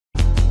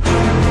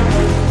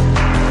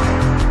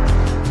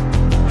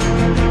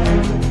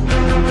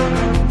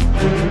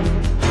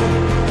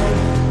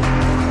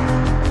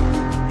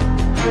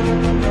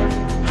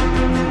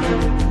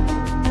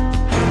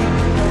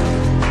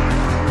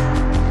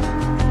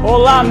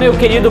Olá, meu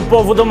querido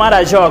povo do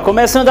Marajó,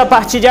 começando a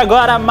partir de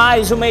agora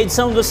mais uma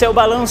edição do seu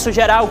Balanço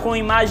Geral com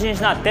imagens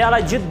na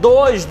tela de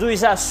dois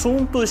dos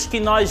assuntos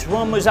que nós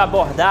vamos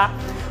abordar,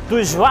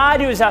 dos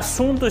vários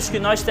assuntos que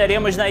nós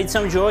teremos na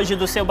edição de hoje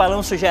do seu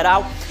Balanço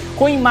Geral,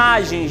 com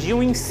imagens de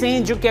um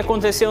incêndio que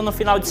aconteceu no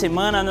final de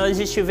semana.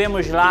 Nós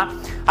estivemos lá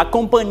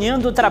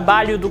acompanhando o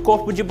trabalho do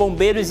Corpo de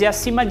Bombeiros e,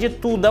 acima de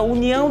tudo, a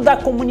união da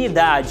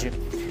comunidade,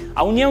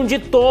 a união de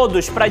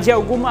todos para, de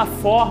alguma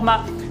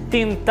forma,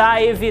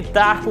 tentar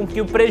evitar com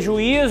que o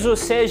prejuízo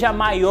seja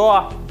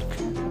maior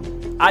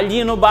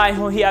ali no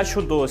bairro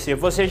Riacho Doce.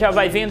 Você já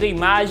vai vendo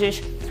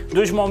imagens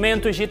dos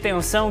momentos de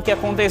tensão que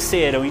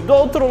aconteceram. E do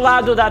outro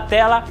lado da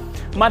tela,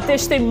 uma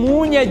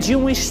testemunha de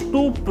um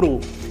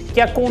estupro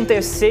que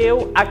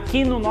aconteceu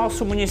aqui no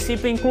nosso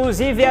município.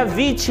 Inclusive, a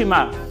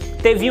vítima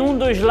teve um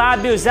dos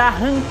lábios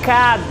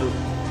arrancado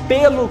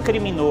pelo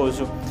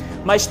criminoso.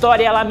 Uma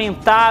história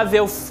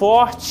lamentável,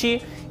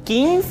 forte, que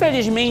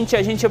infelizmente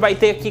a gente vai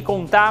ter que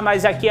contar,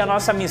 mas aqui a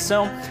nossa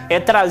missão é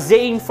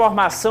trazer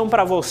informação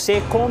para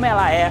você como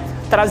ela é,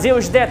 trazer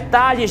os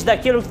detalhes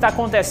daquilo que está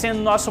acontecendo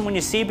no nosso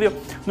município,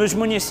 nos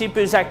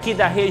municípios aqui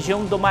da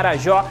região do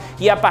Marajó,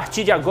 e a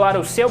partir de agora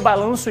o seu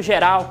Balanço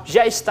Geral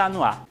já está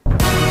no ar.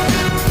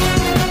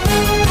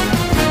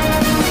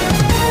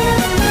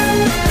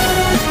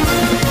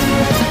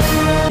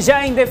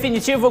 Já em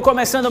definitivo,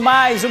 começando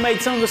mais uma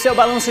edição do seu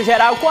Balanço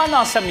Geral com a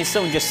nossa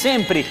missão de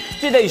sempre,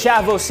 de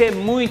deixar você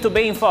muito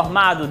bem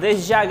informado.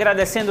 Desde já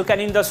agradecendo o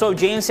carinho da sua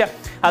audiência,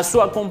 a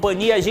sua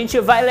companhia. A gente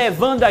vai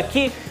levando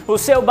aqui o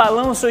seu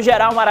Balanço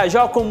Geral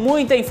Marajó com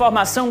muita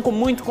informação, com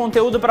muito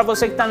conteúdo para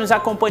você que está nos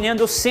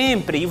acompanhando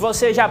sempre. E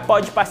você já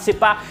pode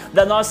participar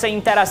da nossa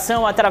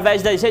interação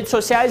através das redes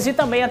sociais e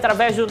também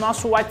através do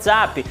nosso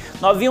WhatsApp,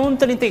 91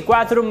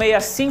 34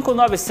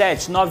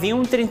 6597,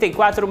 91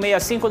 34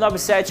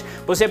 6597.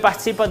 Você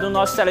participa do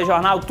nosso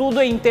telejornal, tudo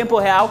em tempo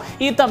real,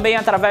 e também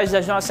através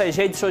das nossas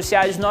redes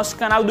sociais, nosso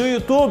canal do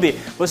YouTube.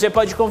 Você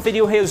pode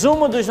conferir o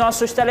resumo dos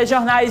nossos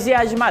telejornais e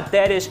as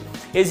matérias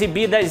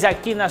exibidas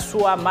aqui na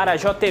sua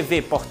Marajó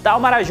TV, Portal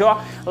Marajó,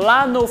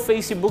 lá no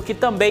Facebook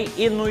também,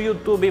 e no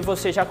YouTube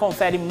você já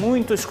confere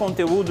muitos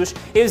conteúdos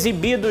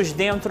exibidos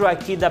dentro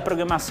aqui da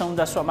programação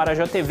da sua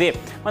Marajó TV.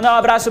 Mandar um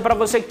abraço para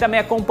você que está me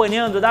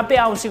acompanhando da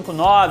PA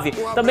 159,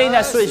 também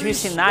nas suas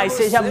vicinais.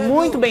 Seja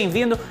muito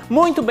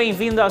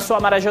bem-vindo à sua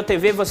Marajó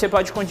TV. Você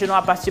pode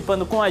continuar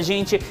participando com a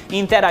gente,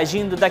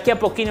 interagindo. Daqui a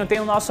pouquinho tem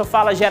o nosso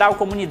Fala Geral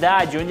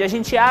Comunidade, onde a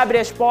gente abre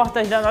as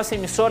portas da nossa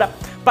emissora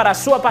para a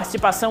sua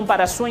participação,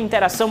 para a sua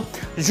interação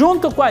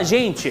junto com a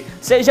gente.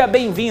 Seja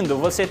bem-vindo,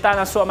 você está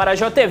na sua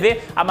Marajó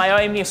TV, a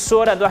maior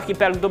emissora do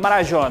arquipélago do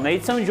Marajó. Na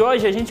edição de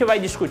hoje a gente vai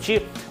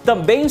discutir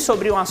também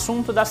sobre um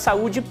assunto da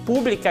saúde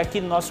pública aqui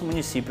no nosso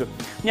município.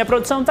 Minha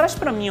produção traz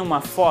para mim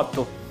uma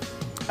foto.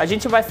 A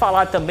gente vai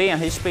falar também a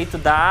respeito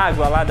da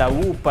água lá da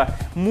UPA,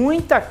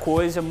 muita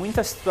coisa,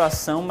 muita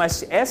situação,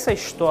 mas essa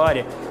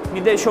história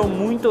me deixou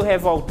muito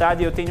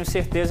revoltado e eu tenho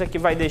certeza que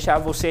vai deixar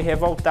você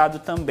revoltado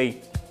também.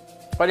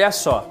 Olha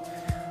só,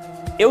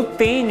 eu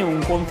tenho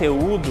um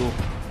conteúdo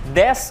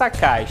dessa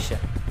caixa,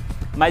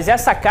 mas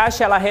essa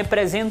caixa ela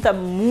representa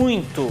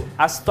muito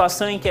a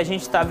situação em que a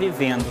gente está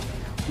vivendo.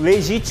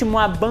 Legítimo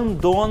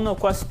abandono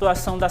com a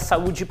situação da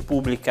saúde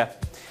pública.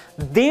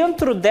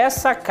 Dentro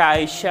dessa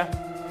caixa,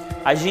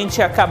 a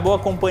gente acabou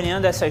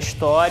acompanhando essa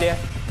história,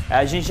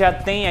 a gente já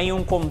tem aí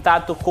um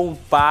contato com o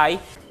pai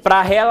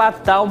para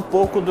relatar um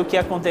pouco do que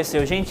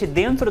aconteceu. Gente,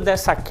 dentro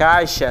dessa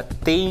caixa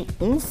tem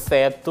um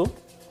feto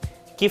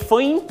que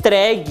foi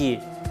entregue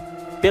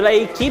pela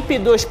equipe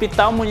do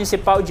Hospital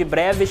Municipal de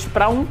Breves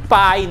para um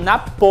pai na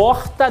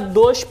porta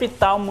do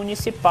Hospital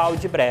Municipal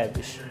de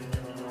Breves.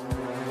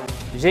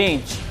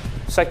 Gente,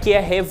 isso aqui é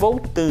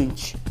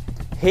revoltante.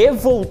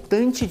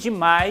 Revoltante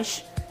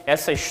demais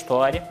essa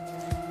história.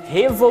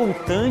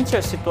 Revoltante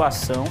a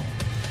situação.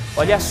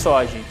 Olha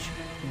só, gente.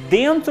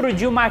 Dentro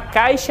de uma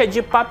caixa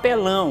de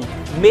papelão,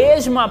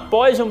 mesmo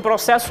após um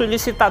processo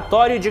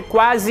licitatório de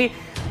quase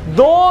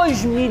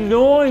 2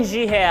 milhões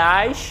de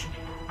reais,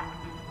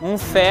 um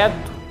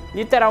feto,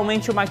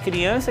 literalmente uma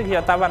criança que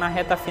já estava na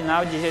reta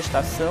final de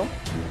gestação,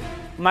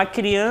 uma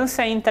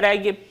criança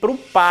entregue para o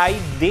pai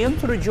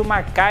dentro de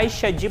uma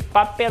caixa de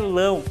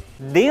papelão.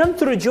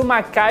 Dentro de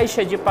uma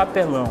caixa de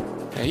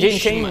papelão.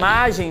 Gente, a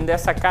imagem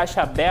dessa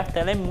caixa aberta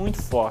ela é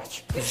muito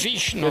forte.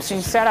 Eu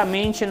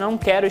sinceramente não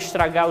quero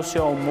estragar o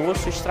seu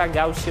almoço,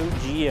 estragar o seu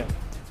dia,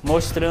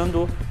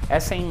 mostrando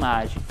essa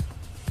imagem.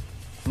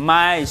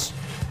 Mas,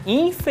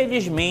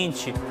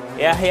 infelizmente,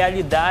 é a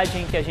realidade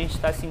em que a gente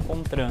está se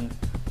encontrando.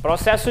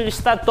 Processo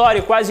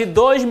licitatório, quase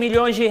 2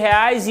 milhões de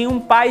reais, e um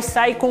pai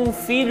sai com um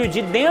filho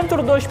de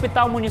dentro do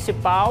hospital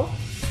municipal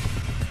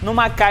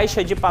numa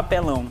caixa de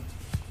papelão.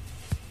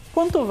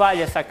 Quanto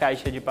vale essa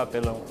caixa de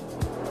papelão?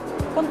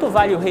 Quanto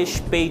vale o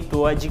respeito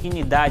ou a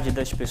dignidade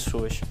das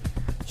pessoas?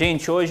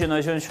 Gente, hoje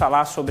nós vamos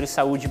falar sobre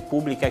saúde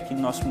pública aqui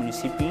no nosso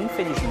município.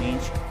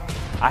 Infelizmente,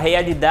 a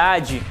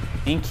realidade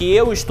em que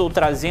eu estou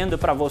trazendo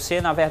para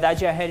você, na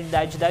verdade, é a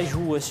realidade das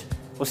ruas.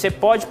 Você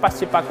pode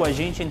participar com a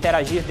gente,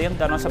 interagir dentro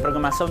da nossa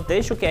programação,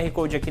 deixa o QR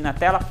Code aqui na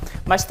tela,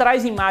 mas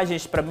traz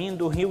imagens para mim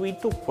do rio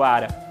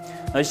Ituquara.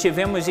 Nós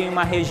estivemos em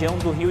uma região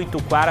do rio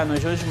Ituquara,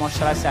 nós vamos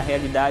mostrar essa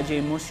realidade, a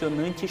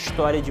emocionante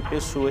história de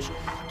pessoas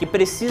que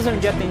precisam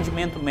de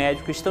atendimento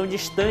médico, estão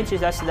distantes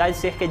da cidade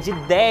cerca de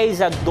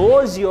 10 a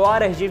 12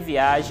 horas de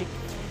viagem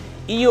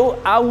e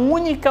a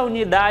única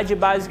unidade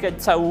básica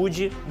de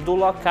saúde do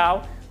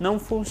local não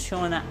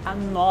funciona há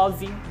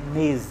 9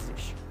 meses.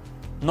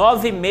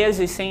 9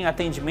 meses sem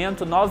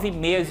atendimento, 9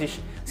 meses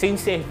sem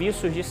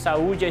serviços de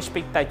saúde. A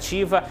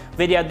expectativa, o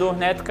vereador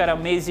Neto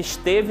Caramês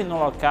esteve no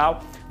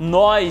local,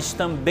 nós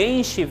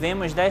também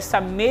estivemos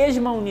nessa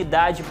mesma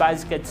unidade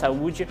básica de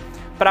saúde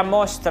para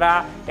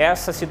mostrar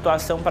essa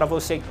situação para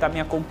você que está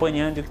me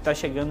acompanhando e que está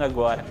chegando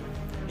agora.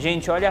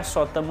 Gente, olha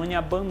só, tamanho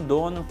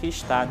abandono que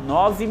está,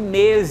 9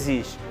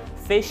 meses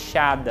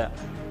fechada,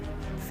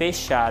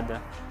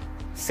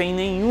 sem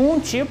nenhum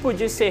tipo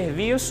de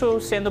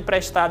serviço sendo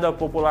prestado à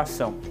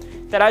população.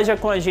 Interaja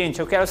com a gente,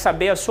 eu quero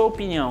saber a sua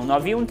opinião,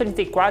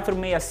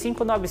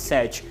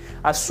 9134-6597.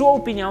 A sua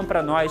opinião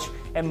para nós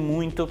é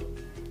muito,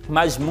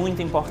 mas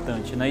muito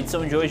importante. Na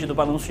edição de hoje do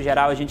Balanço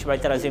Geral a gente vai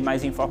trazer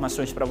mais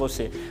informações para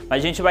você. Mas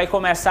a gente vai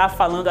começar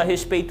falando a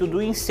respeito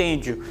do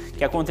incêndio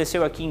que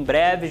aconteceu aqui em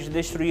Breves,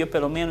 destruiu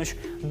pelo menos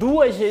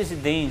 2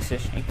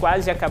 residências e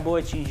quase acabou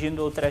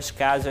atingindo outras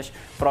casas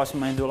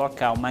próximas do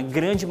local. Uma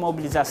grande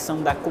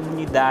mobilização da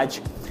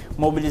comunidade,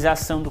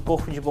 mobilização do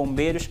Corpo de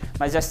Bombeiros,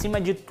 mas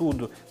acima de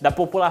tudo, da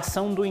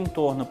população do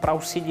entorno para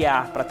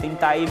auxiliar, para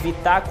tentar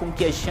evitar com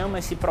que as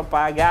chamas se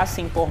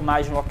propagassem por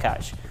mais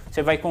locais.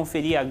 Você vai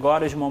conferir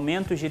agora os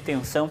momentos de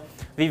tensão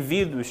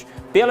vividos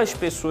pelas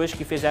pessoas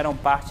que fizeram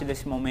parte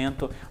desse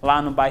momento lá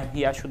no bairro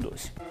Riacho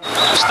Doce.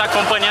 Está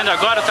acompanhando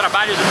agora o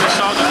trabalho do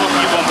pessoal do Corpo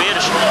de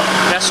Bombeiros.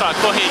 Olha só a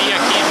correria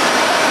aqui.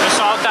 O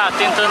pessoal está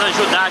tentando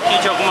ajudar aqui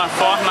de alguma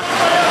forma,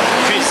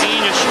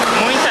 vizinhos,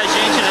 muita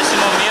gente nesse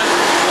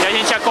momento. E a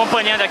gente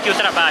acompanhando aqui o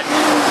trabalho.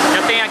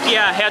 Eu tenho aqui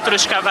a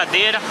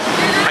retroescavadeira,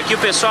 aqui o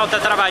pessoal está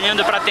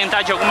trabalhando para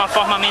tentar de alguma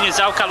forma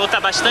amenizar, o calor está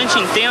bastante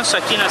intenso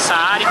aqui nessa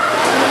área,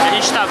 a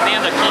gente está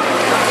vendo aqui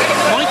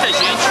muita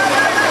gente,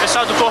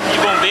 pessoal do Corpo de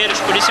Bombeiros,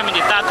 Polícia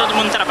Militar, todo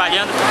mundo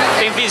trabalhando,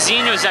 tem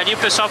vizinhos ali, o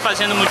pessoal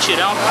fazendo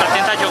mutirão para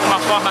tentar de alguma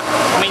forma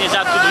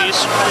amenizar tudo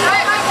isso.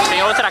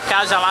 Tem outra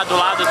casa lá do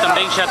lado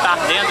também que já está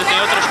ardendo, tem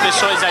outras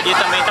pessoas ali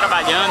também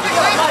trabalhando,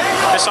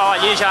 o pessoal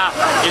ali já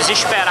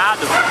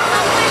desesperado,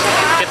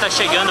 porque está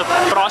chegando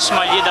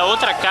próximo ali da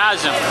outra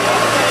casa.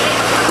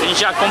 A gente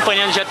já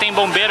acompanhando, já tem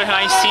bombeiros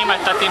lá em cima,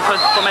 está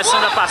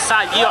começando a passar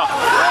ali, ó,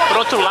 pro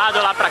outro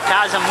lado lá para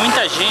casa,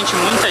 muita gente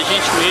mesmo,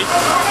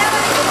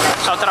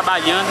 pessoal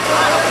trabalhando.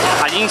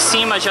 Ali em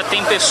cima já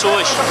tem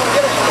pessoas,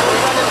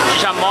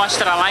 já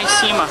mostra lá em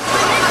cima,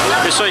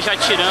 pessoas já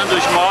tirando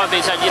os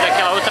móveis ali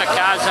daquela outra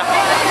casa.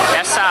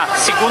 Essa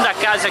segunda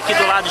casa aqui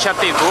do lado já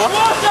pegou,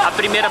 a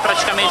primeira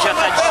praticamente já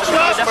está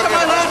destruída.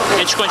 A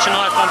gente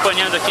continua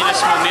acompanhando aqui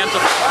nesse momento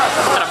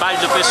o trabalho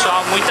do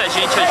pessoal, muita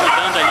gente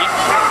ajudando ali,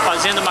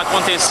 fazendo uma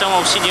contenção,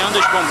 auxiliando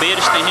os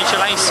bombeiros, tem gente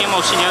lá em cima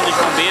auxiliando os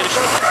bombeiros.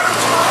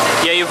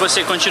 E aí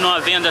você continua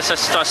vendo essa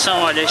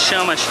situação, olha, as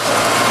chamas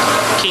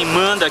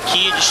queimando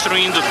aqui,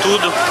 destruindo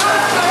tudo.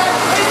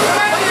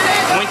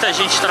 Muita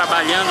gente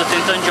trabalhando,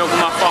 tentando de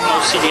alguma forma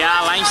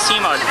auxiliar lá em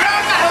cima, olha,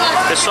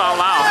 o pessoal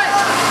lá, ó,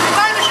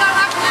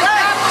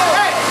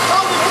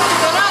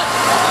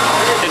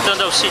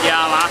 tentando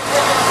auxiliar lá.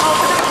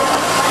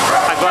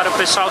 Agora o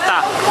pessoal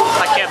tá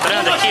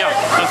quebrando aqui, ó,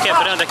 estão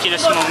quebrando aqui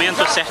nesse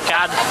momento o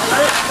cercado.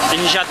 A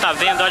gente já tá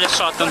vendo, olha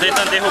só, estão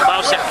tentando derrubar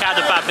o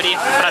cercado para abrir,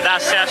 para dar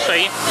acesso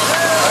aí,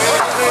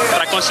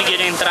 para conseguir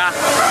entrar,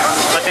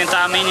 para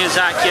tentar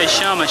amenizar aqui as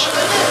chamas.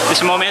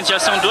 Nesse momento já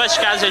são 2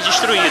 casas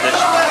destruídas.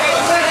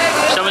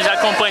 Estamos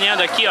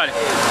acompanhando aqui, olha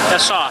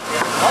só.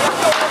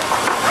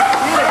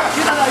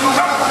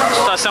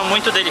 Situação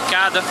muito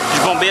delicada, os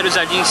bombeiros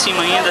ali em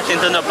cima ainda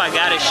tentando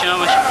apagar as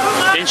chamas.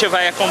 A gente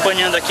vai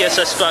acompanhando aqui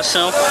essa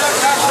situação.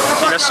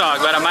 Olha só,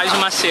 agora mais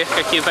uma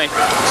cerca aqui vai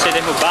ser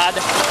derrubada.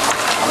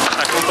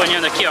 Está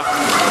acompanhando aqui, ó,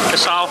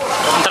 pessoal,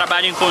 um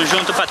trabalho em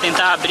conjunto para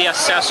tentar abrir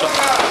acesso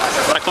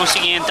para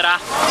conseguir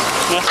entrar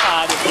nessa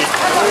área aqui.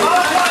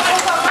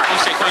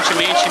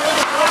 Consequentemente,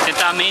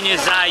 tentar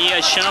amenizar aí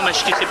as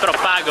chamas que se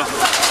propagam.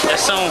 Já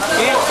são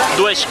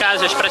 2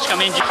 casas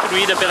praticamente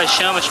destruídas pelas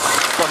chamas,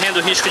 correndo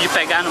o risco de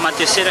pegar numa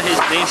terceira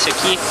residência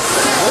aqui.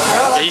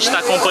 A gente está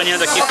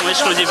acompanhando aqui com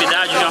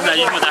exclusividade o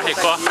jornalismo da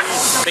Record.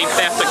 Bem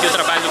perto aqui o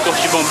trabalho do Corpo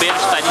de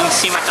Bombeiros, está ali em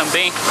cima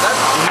também.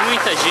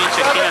 Muita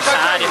gente aqui nessa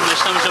área. Nós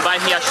estamos no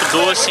bairro Riacho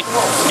Doce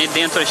e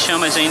dentro as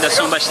chamas ainda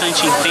são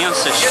bastante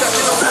intensas.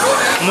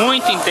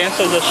 Muito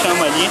intensas a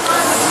chama ali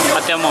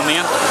até o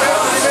momento.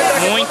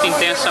 Muito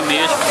intensa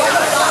mesmo.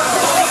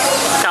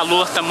 O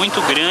calor está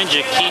muito grande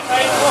aqui,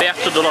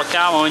 perto do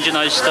local onde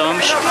nós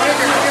estamos.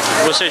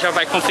 Você já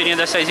vai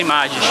conferindo essas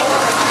imagens.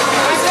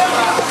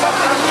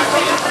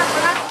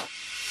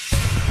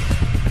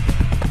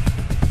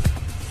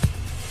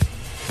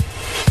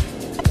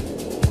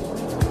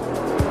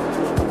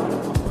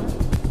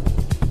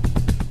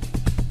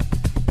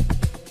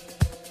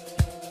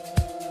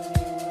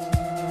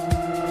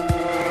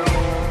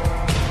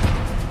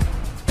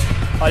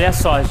 Olha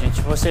só,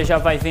 gente, você já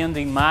vai vendo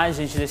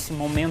imagens desse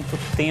momento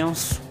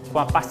tenso, com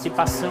a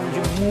participação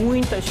de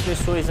muitas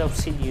pessoas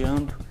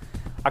auxiliando,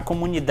 a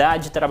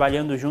comunidade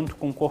trabalhando junto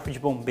com o Corpo de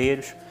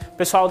Bombeiros, o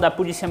pessoal da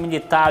Polícia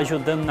Militar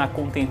ajudando na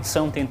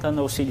contenção,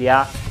 tentando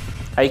auxiliar,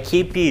 a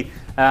equipe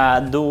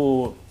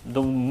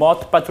do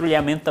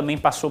motopatrulhamento também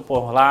passou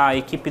por lá, a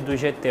equipe do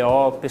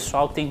GTO, o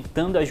pessoal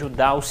tentando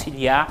ajudar,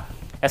 auxiliar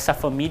essa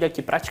família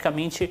que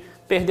praticamente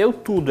perdeu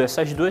tudo,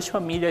 essas duas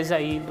famílias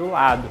aí do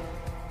lado.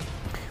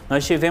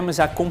 Nós estivemos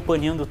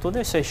acompanhando toda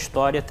essa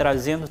história,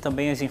 trazendo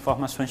também as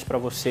informações para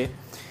você.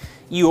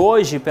 E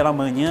hoje pela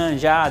manhã,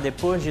 já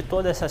depois de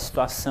toda essa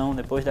situação,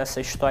 depois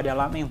dessa história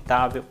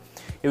lamentável,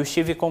 eu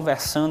estive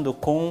conversando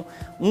com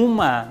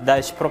uma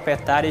das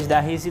proprietárias da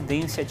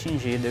residência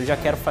atingida. Eu já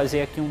quero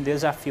fazer aqui um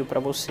desafio para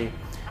você,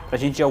 para a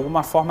gente de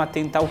alguma forma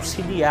tentar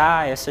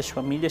auxiliar essas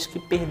famílias que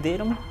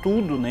perderam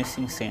tudo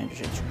nesse incêndio,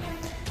 gente.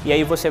 E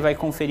aí você vai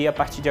conferir a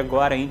partir de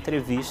agora a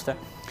entrevista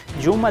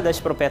de uma das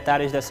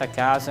proprietárias dessa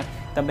casa,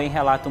 também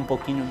relata um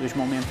pouquinho dos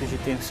momentos de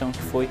tensão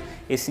que foi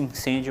esse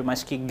incêndio,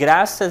 mas que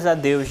graças a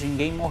Deus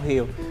ninguém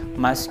morreu,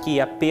 mas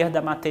que a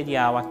perda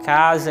material, a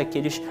casa que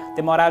eles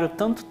demoraram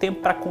tanto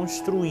tempo para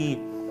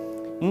construir,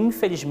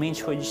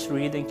 infelizmente foi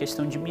destruída em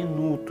questão de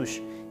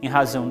minutos em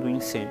razão do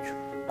incêndio.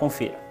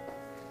 Confira.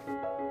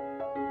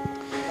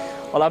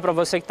 Olá para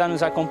você que está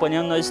nos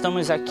acompanhando, nós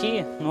estamos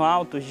aqui no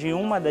alto de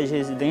uma das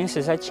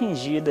residências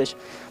atingidas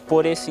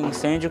por esse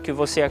incêndio que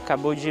você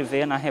acabou de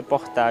ver na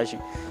reportagem.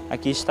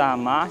 Aqui está a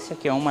Márcia,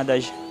 que é uma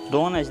das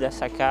donas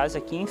dessa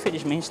casa, que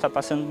infelizmente está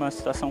passando por uma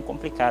situação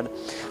complicada.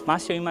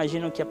 Márcia, eu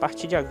imagino que a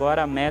partir de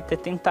agora a meta é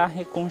tentar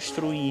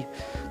reconstruir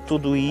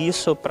tudo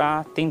isso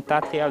para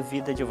tentar ter a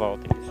vida de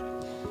volta.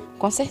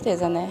 Com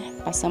certeza, né?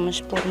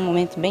 Passamos por um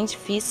momento bem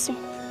difícil,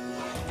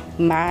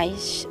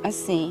 mas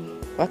assim,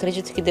 eu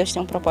acredito que Deus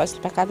tem um propósito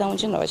para cada um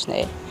de nós,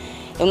 né?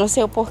 Eu não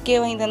sei o porquê,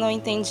 eu ainda não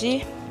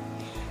entendi,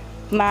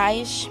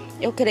 mas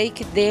eu creio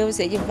que Deus,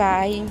 Ele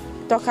vai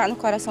tocar no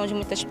coração de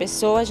muitas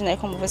pessoas, né?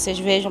 Como vocês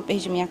vejam,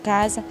 perdi minha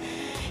casa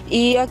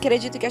e eu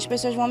acredito que as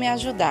pessoas vão me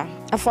ajudar.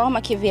 A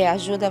forma que vier a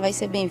ajuda vai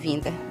ser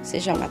bem-vinda,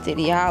 seja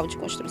material, de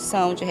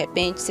construção, de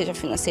repente, seja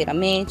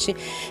financeiramente,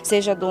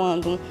 seja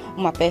doando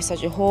uma peça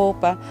de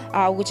roupa,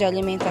 algo de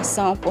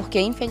alimentação, porque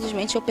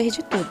infelizmente eu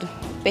perdi tudo,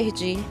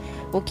 perdi.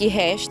 O que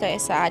resta é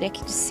essa área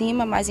aqui de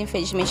cima, mas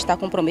infelizmente está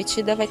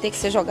comprometida, vai ter que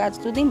ser jogado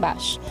tudo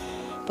embaixo.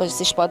 Pois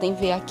vocês podem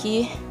ver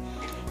aqui.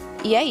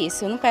 E é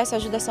isso, eu não peço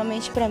ajuda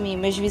somente para mim,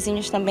 meus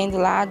vizinhos também do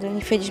lado,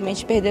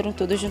 infelizmente perderam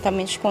tudo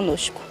juntamente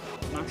conosco.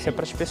 Márcia,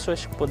 para as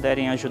pessoas que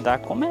puderem ajudar,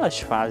 como elas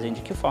fazem? De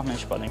que forma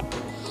elas podem?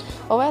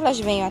 Ou elas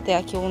vêm até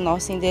aqui o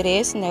nosso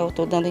endereço, né? Eu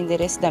estou dando o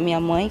endereço da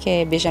minha mãe, que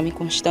é Benjamin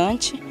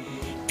Constante.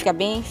 Fica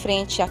bem em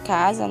frente à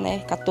casa, né?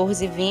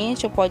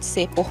 1420, ou pode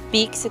ser por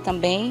Pix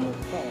também.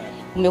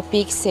 O meu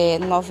Pix é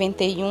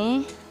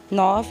 91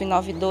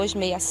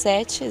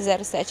 99267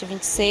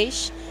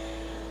 0726.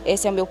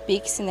 Esse é o meu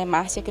Pix, né?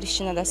 Márcia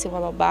Cristina da Silva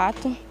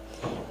Lobato.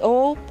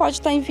 Ou pode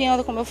estar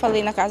enviando, como eu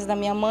falei, na casa da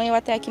minha mãe, ou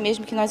até aqui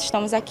mesmo que nós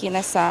estamos aqui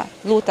nessa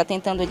luta,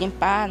 tentando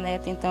limpar, né?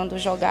 Tentando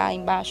jogar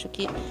embaixo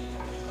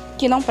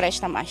que não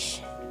presta mais.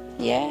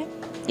 E é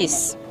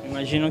isso.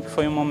 Imagino que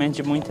foi um momento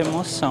de muita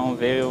emoção,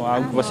 ver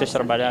algo que vocês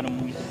trabalharam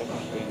muito.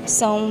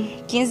 São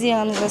 15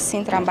 anos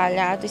assim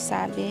trabalhados,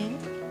 sabe?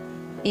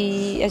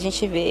 E a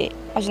gente vê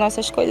as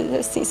nossas coisas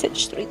assim ser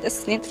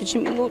destruídas dentro de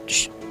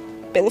minutos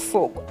pelo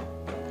fogo.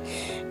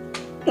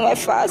 Não é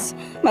fácil,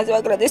 mas eu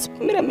agradeço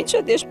primeiramente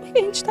a Deus porque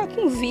a gente está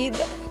com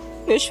vida.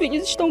 Meus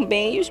filhos estão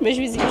bem, os meus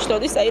vizinhos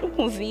todos saíram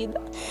com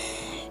vida.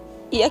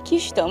 E aqui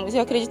estamos.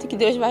 Eu acredito que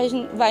Deus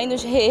vai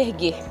nos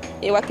reerguer.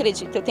 Eu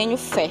acredito, eu tenho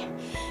fé,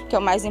 que é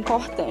o mais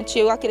importante.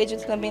 Eu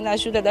acredito também na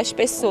ajuda das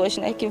pessoas,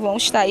 né, que vão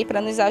estar aí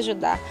para nos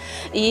ajudar.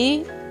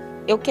 E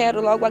eu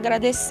quero logo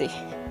agradecer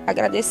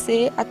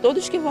a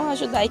todos que vão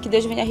ajudar e que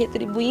Deus venha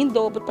retribuir em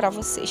dobro para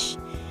vocês.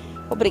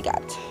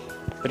 Obrigada.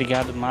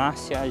 Obrigado,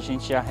 Márcia. A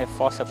gente já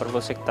reforça para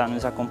você que está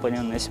nos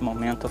acompanhando nesse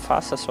momento,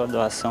 faça a sua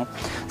doação,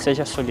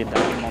 seja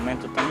solidário. Um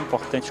momento tão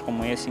importante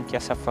como esse, em que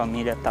essa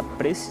família está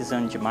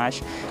precisando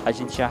demais, a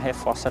gente já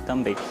reforça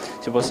também.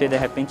 Se você de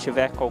repente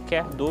tiver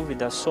qualquer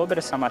dúvida sobre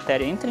essa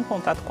matéria, entre em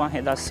contato com a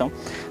redação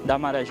da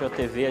Marajó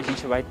TV, a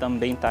gente vai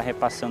também estar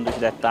repassando os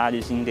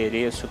detalhes,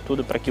 endereço,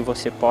 tudo para que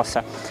você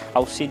possa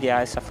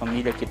auxiliar essa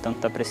família que tanto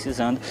está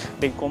precisando,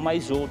 bem como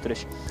as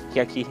outras que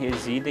aqui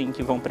residem e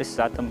que vão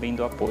precisar também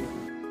do apoio.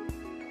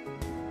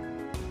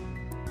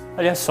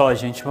 Olha só,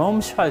 gente,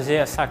 vamos fazer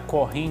essa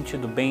corrente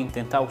do bem,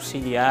 tentar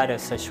auxiliar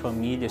essas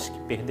famílias que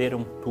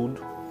perderam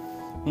tudo.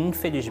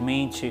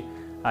 Infelizmente,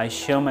 as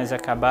chamas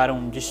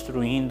acabaram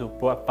destruindo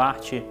boa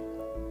parte,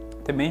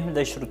 até mesmo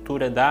da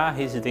estrutura da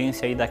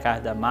residência aí da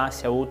casa da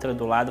Márcia. Outra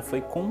do lado foi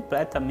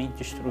completamente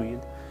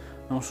destruída,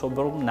 não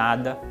sobrou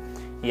nada.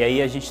 E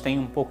aí a gente tem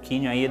um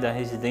pouquinho aí da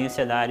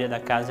residência da área da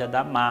casa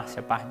da Márcia,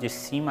 a parte de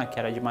cima, que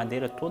era de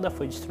madeira, toda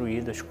foi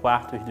destruída, os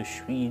quartos dos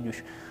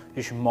filhos,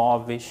 os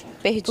móveis,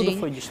 tudo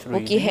foi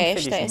destruído. O que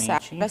resta é essa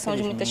ação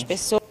de muitas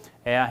pessoas.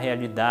 É a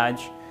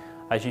realidade.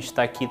 a gente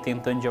está aqui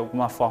tentando de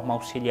alguma forma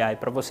auxiliar. E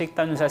para você que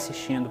está nos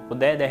assistindo,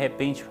 puder de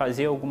repente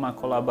fazer alguma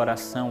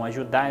colaboração,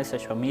 ajudar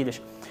essas famílias,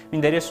 o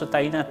endereço está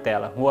aí na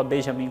tela, Rua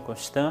Benjamin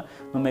Constant,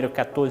 número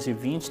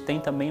 1420,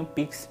 tem também o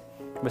Pix.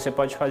 Você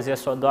pode fazer a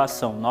sua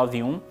doação,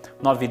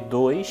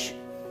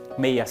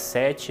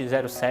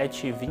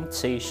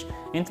 9192670726.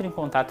 Entre em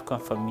contato com a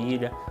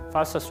família,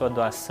 faça a sua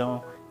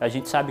doação. A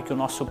gente sabe que o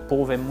nosso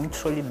povo é muito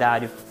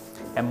solidário,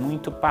 é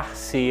muito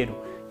parceiro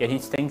e a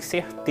gente tem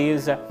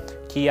certeza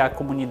que a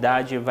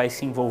comunidade vai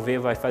se envolver,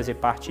 vai fazer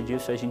parte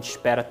disso. A gente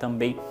espera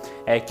também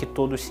que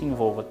todos se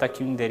envolvam. Está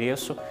aqui o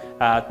endereço,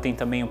 tem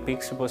também o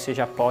Pix, você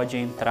já pode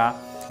entrar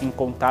em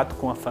contato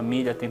com a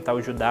família, tentar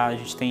ajudar. A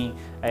gente tem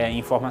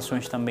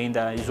informações também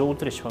das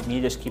outras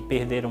famílias que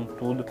perderam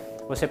tudo.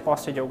 Você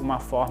possa de alguma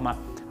forma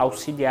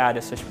auxiliar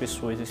essas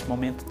pessoas nesse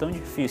momento tão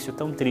difícil,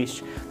 tão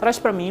triste. Traz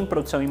para mim,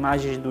 produção,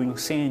 imagens do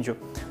incêndio.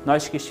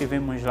 Nós que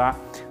estivemos lá,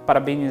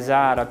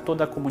 parabenizar a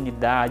toda a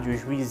comunidade,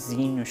 os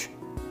vizinhos,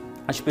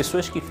 as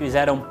pessoas que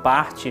fizeram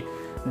parte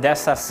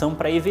dessa ação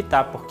para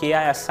evitar, porque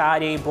essa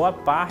área aí, boa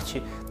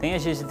parte, tem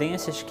as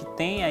residências que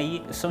tem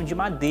aí, são de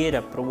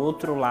madeira, para o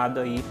outro lado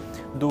aí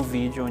do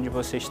vídeo onde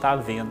você está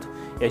vendo.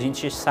 E a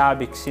gente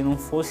sabe que se não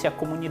fosse a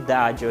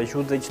comunidade, a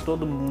ajuda de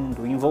todo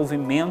mundo, o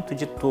envolvimento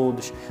de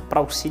todos para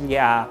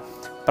auxiliar,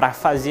 para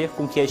fazer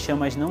com que as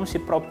chamas não se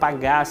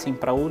propagassem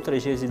para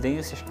outras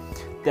residências,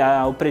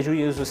 o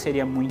prejuízo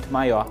seria muito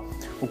maior.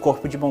 O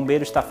Corpo de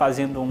Bombeiros está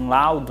fazendo um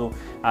laudo,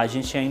 a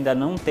gente ainda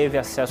não teve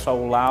acesso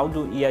ao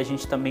laudo e a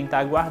gente também está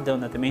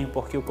aguardando, até mesmo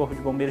porque o Corpo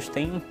de Bombeiros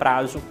tem um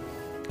prazo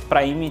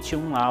para emitir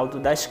um laudo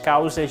das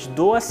causas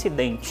do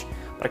acidente,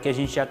 para que a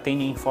gente já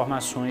tenha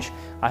informações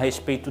a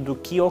respeito do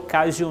que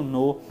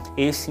ocasionou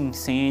esse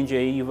incêndio.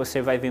 Aí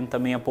você vai vendo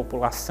também a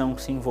população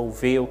se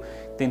envolveu,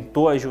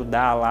 tentou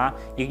ajudar lá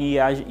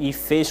e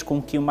fez com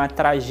que uma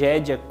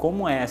tragédia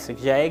como essa,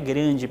 que já é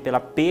grande pela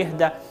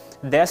perda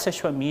dessas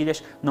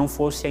famílias, não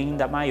fosse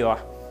ainda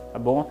maior, tá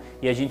bom?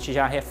 E a gente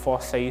já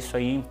reforça isso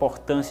aí, a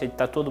importância de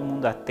estar todo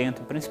mundo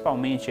atento,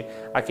 principalmente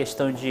a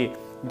questão de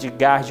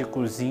gás de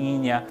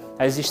cozinha,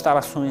 as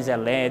instalações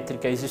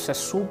elétricas. Isso é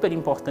super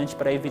importante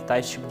para evitar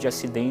esse tipo de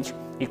acidente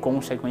e,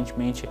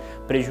 consequentemente,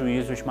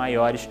 prejuízos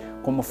maiores,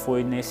 como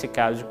foi nesse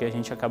caso que a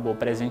gente acabou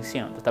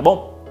presenciando, tá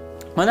bom?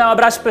 Mandar um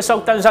abraço para o pessoal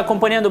que está nos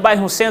acompanhando do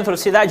bairro Centro,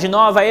 Cidade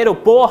Nova,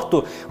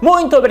 Aeroporto.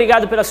 Muito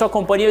obrigado pela sua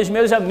companhia, os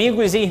meus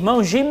amigos e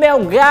irmãos de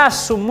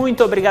Melgaço,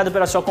 muito obrigado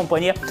pela sua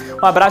companhia.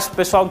 Um abraço para o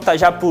pessoal que está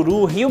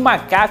Japuru, Rio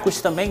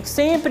Macacos também, que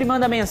sempre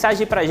manda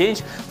mensagem para a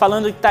gente,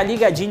 falando que está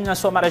ligadinho na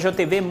sua Marajó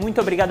TV. Muito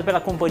obrigado pela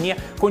companhia,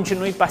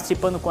 continue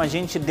participando com a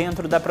gente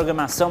dentro da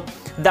programação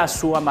da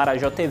sua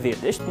Marajó TV.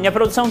 Minha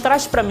produção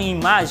traz para mim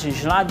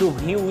imagens lá do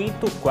Rio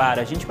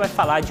Ituquara. A gente vai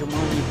falar de uma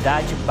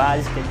unidade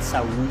básica de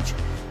saúde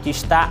que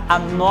está há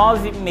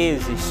 9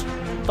 meses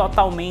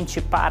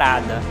totalmente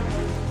parada.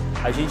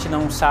 A gente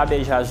não sabe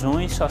as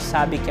razões, só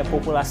sabe que a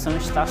população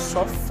está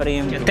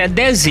sofrendo. Até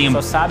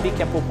dezembro. Só sabe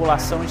que a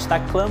população está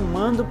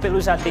clamando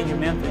pelos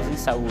atendimentos em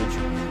saúde.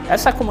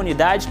 Essa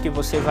comunidade que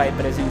você vai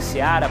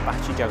presenciar a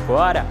partir de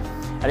agora,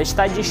 ela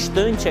está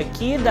distante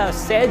aqui da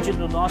sede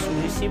do nosso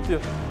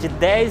município de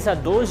 10 a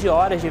 12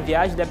 horas de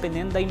viagem,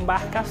 dependendo da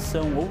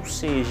embarcação, ou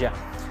seja,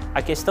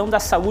 a questão da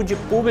saúde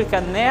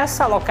pública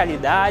nessa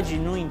localidade,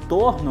 no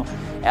entorno,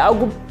 é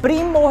algo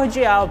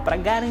primordial para a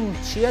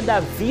garantia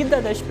da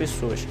vida das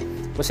pessoas.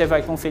 Você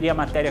vai conferir a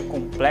matéria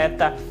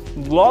completa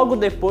logo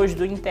depois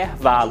do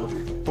intervalo.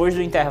 Depois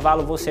do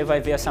intervalo você vai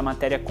ver essa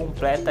matéria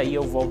completa e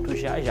eu volto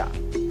já já.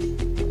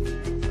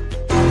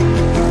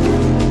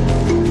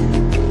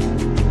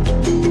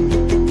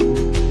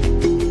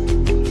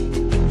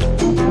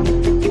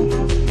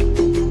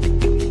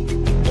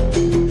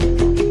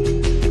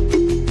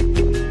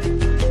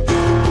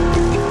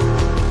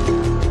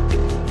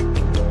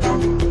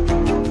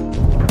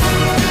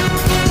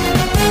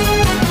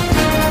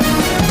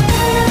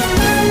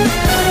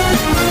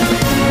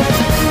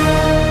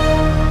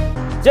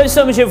 Já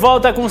estamos de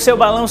volta com o seu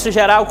balanço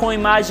geral, com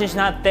imagens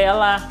na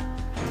tela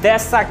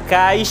dessa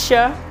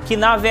caixa, que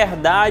na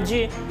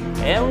verdade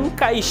é um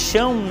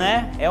caixão,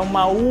 né? É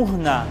uma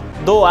urna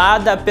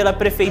doada pela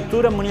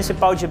Prefeitura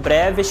Municipal de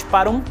Breves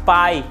para um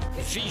pai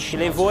que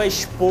levou a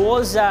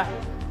esposa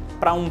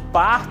para um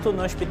parto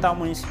no hospital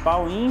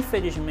municipal.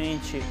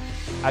 Infelizmente,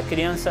 a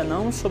criança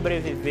não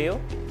sobreviveu.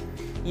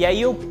 E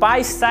aí o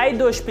pai sai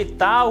do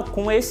hospital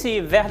com esse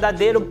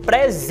verdadeiro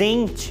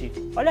presente.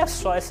 Olha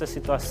só essa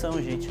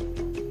situação, gente.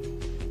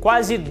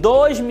 Quase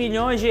 2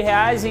 milhões de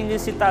reais em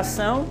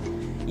licitação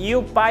e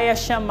o pai é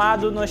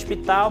chamado no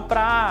hospital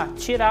para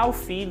tirar o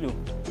filho.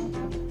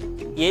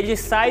 E ele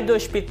sai do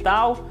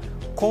hospital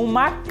com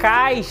uma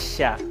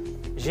caixa.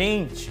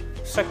 Gente,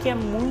 isso aqui é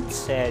muito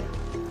sério.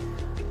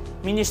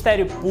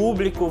 Ministério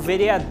Público,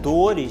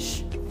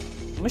 vereadores,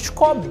 vamos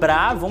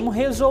cobrar, vamos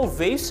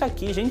resolver isso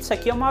aqui. Gente, isso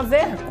aqui é uma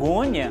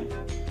vergonha.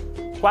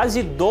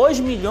 Quase 2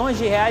 milhões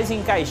de reais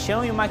em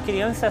caixão e uma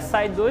criança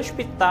sai do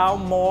hospital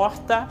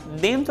morta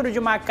dentro de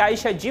uma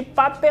caixa de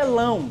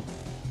papelão.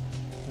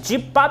 De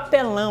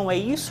papelão, é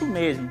isso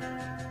mesmo.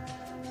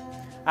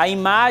 A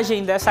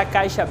imagem dessa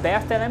caixa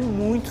aberta ela é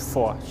muito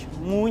forte,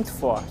 muito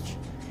forte.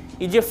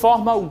 E de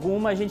forma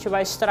alguma a gente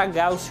vai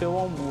estragar o seu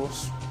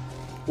almoço.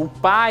 O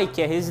pai,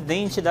 que é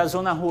residente da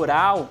zona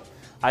rural,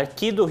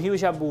 aqui do Rio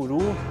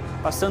Jaburu,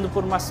 passando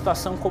por uma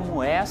situação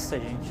como essa,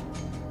 gente.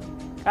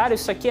 Cara,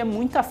 isso aqui é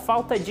muita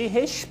falta de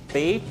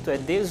respeito, é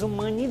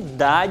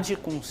desumanidade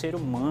com o ser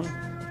humano,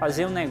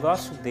 fazer um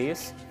negócio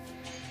desse.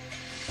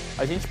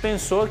 A gente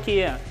pensou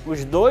que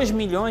os 2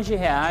 milhões de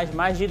reais,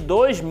 mais de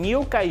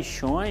 2.000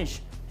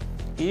 caixões,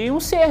 iriam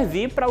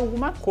servir para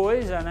alguma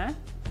coisa, né?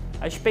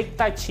 A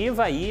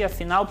expectativa aí,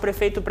 afinal o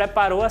prefeito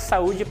preparou a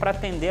saúde para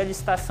atender a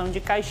licitação de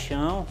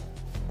caixão.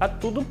 Tá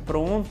tudo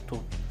pronto.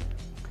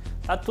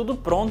 Tá tudo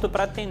pronto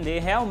para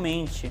atender,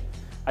 realmente.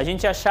 A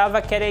gente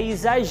achava que era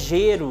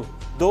exagero,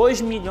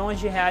 2 milhões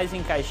de reais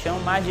em caixão,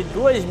 mais de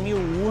 2.000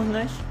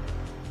 urnas.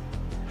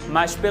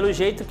 Mas pelo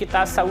jeito que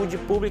está a saúde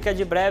pública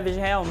de Breves,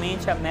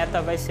 realmente a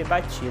meta vai ser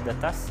batida,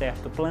 tá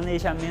certo. O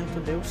planejamento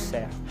deu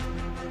certo.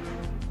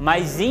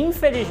 Mas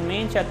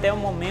infelizmente até o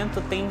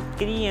momento tem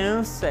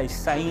crianças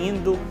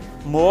saindo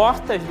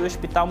mortas do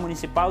hospital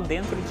municipal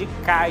dentro de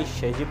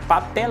caixas de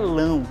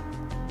papelão.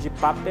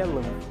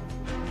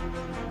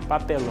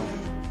 Papelão.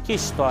 Que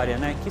história,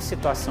 né? Que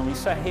situação,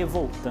 isso é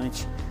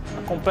revoltante.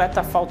 A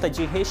completa falta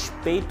de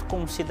respeito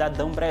com o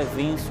cidadão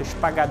brevense, os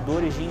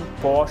pagadores de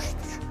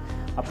impostos,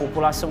 a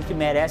população que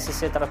merece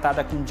ser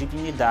tratada com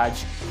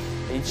dignidade.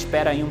 A gente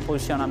espera aí um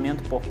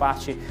posicionamento por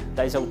parte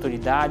das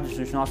autoridades,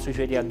 dos nossos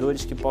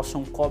vereadores, que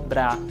possam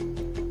cobrar,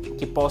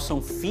 que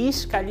possam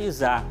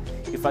fiscalizar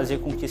e fazer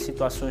com que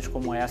situações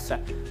como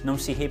essa não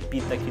se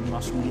repita aqui no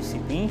nosso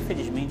município.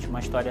 Infelizmente, uma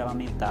história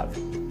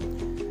lamentável.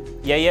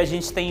 E aí a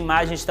gente tem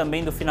imagens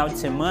também do final de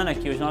semana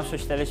que os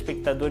nossos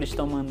telespectadores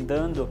estão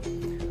mandando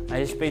a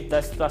respeito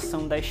da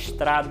situação da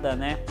estrada,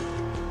 né?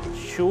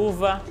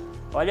 Chuva,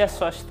 olha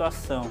só a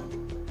situação.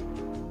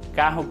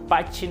 Carro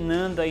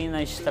patinando aí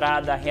na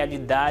estrada, a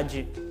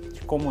realidade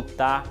de como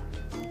tá.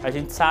 A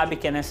gente sabe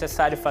que é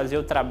necessário fazer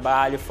o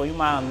trabalho, foi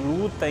uma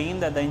luta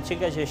ainda da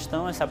antiga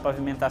gestão essa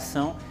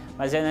pavimentação,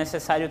 mas é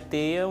necessário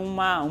ter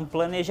um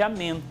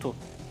planejamento,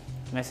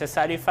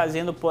 necessário ir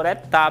fazendo por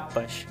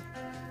etapas.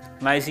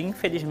 Mas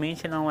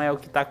infelizmente não é o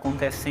que está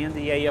acontecendo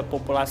e aí a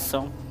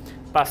população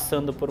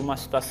passando por uma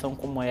situação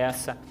como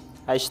essa,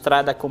 a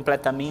estrada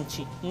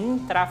completamente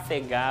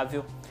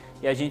intrafegável.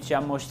 E a gente já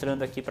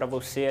mostrando aqui para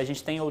você, a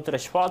gente tem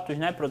outras fotos,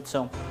 né,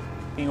 produção?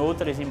 Tem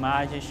outras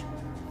imagens.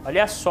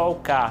 Olha só o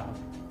carro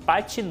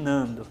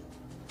patinando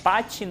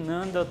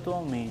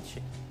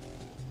atualmente.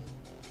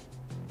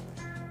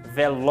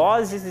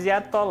 Velozes e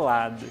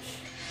atolados.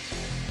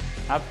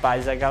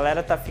 Rapaz, a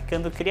galera tá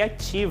ficando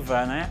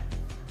criativa, né?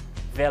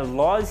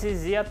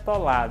 Velozes e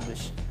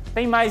atolados.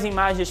 Tem mais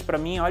imagens para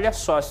mim, olha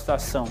só a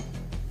situação.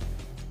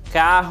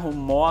 Carro,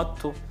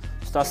 moto,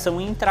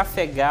 situação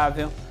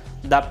intrafegável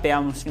da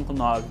PA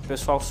 159, o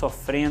pessoal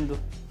sofrendo.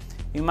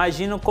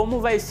 Imagino como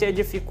vai ser a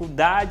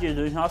dificuldade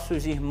dos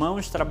nossos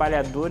irmãos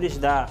trabalhadores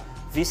da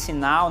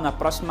vicinal na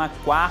próxima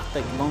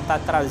quarta, que vão estar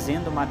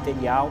trazendo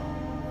material.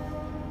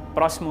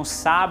 Próximo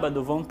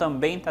sábado vão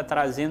também estar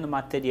trazendo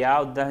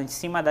material em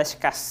cima das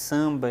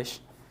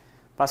caçambas,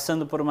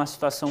 passando por uma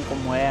situação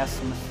como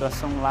essa, uma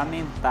situação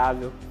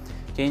lamentável,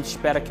 que a gente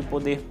espera que o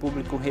poder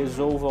público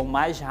resolva o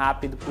mais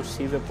rápido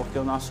possível, porque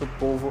o nosso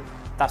povo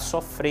está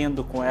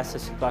sofrendo com essa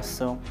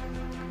situação.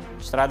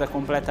 Estrada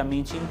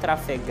completamente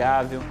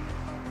intrafegável,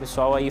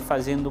 pessoal aí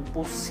fazendo o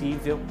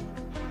possível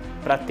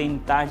para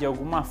tentar de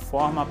alguma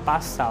forma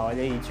passar.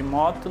 Olha aí, de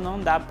moto não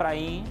dá para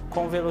ir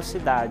com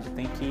velocidade,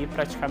 tem que ir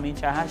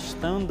praticamente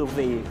arrastando o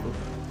veículo.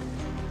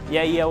 E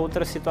aí a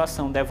outra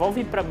situação,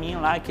 devolve para mim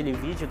lá aquele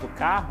vídeo do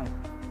carro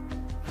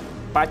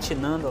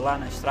patinando lá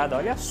na estrada,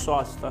 olha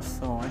só a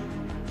situação, hein?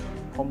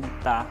 Como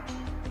tá.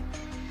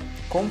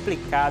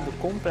 Complicado,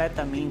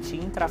 completamente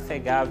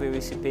intrafegável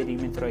esse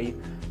perímetro aí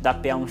da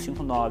PA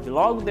 159.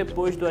 Logo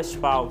depois do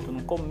asfalto,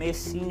 no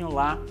comecinho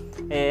lá,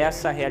 é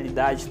essa a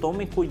realidade.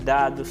 Tome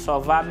cuidado, só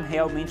vá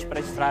realmente para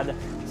a estrada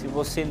se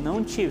você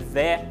não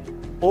tiver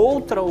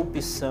outra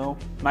opção,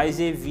 mas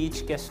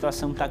evite, que a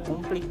situação está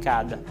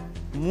complicada.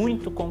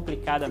 Muito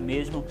complicada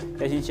mesmo,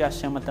 e a gente já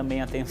chama também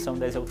a atenção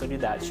das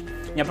autoridades.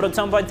 Minha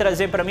produção pode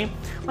trazer para mim.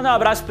 Mandar um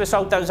abraço pro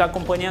pessoal que está nos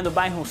acompanhando,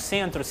 bairro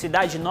Centro,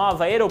 Cidade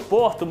Nova,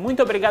 Aeroporto.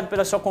 Muito obrigado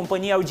pela sua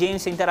companhia,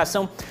 audiência,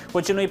 interação.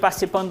 Continue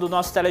participando do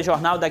nosso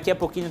telejornal. Daqui a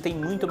pouquinho tem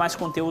muito mais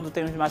conteúdo,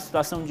 temos uma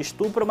situação de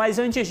estupro, mas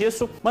antes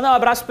disso, mandar um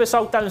abraço pro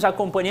pessoal que está nos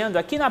acompanhando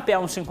aqui na PA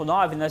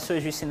 159, nas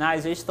suas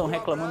vicinais. Eles estão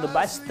reclamando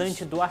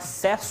bastante do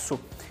acesso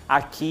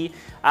aqui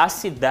à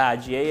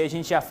cidade. E aí a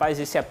gente já faz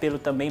esse apelo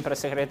também para a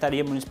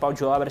Secretaria Municipal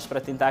de Obras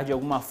para tentar de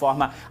alguma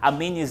forma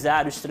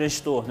amenizar os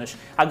transtornos.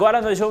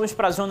 Agora nós vamos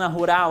para a zona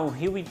rural,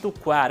 Rio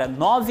Ituquara,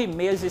 9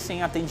 meses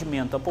sem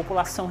atendimento, a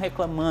população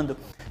reclamando,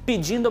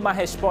 pedindo uma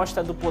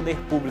resposta do poder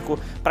público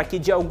para que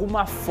de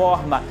alguma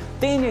forma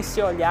tenha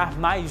esse olhar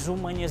mais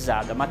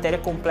humanizado. A matéria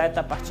completa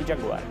a partir de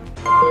agora.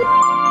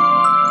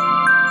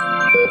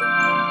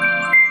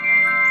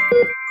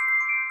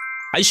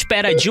 A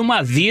espera de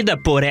uma vida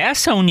por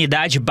essa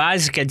unidade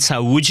básica de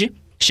saúde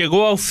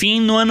chegou ao fim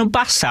no ano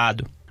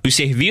passado. Os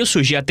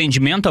serviços de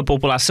atendimento à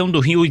população do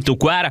Rio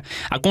Ituquara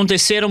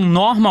aconteceram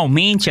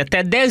normalmente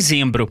até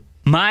dezembro.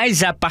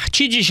 Mas, a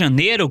partir de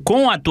janeiro,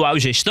 com a atual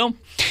gestão,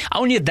 a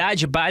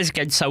unidade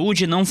básica de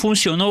saúde não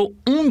funcionou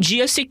um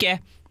dia sequer,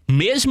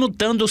 mesmo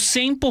estando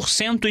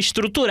 100%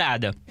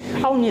 estruturada.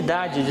 A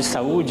unidade de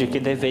saúde que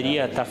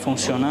deveria estar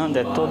funcionando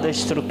é toda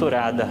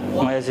estruturada.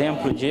 Um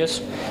exemplo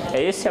disso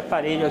é esse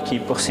aparelho aqui,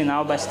 por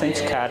sinal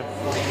bastante caro.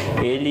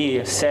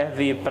 Ele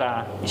serve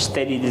para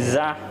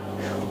esterilizar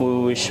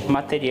os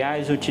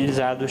materiais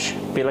utilizados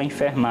pela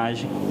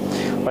enfermagem.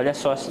 Olha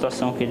só a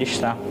situação que ele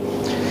está.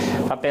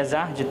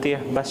 Apesar de ter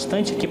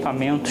bastante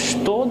equipamentos,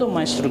 toda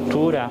uma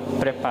estrutura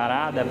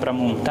preparada para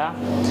montar,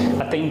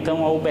 até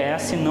então a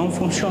UBS não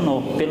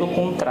funcionou. Pelo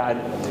contrário,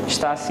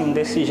 está assim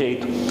desse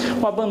jeito.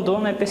 O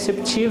abandono é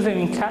perceptível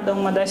em cada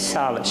uma das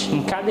salas.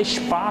 Em cada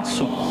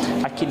espaço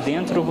aqui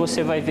dentro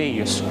você vai ver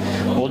isso.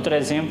 Outro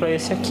exemplo é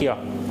esse aqui, ó.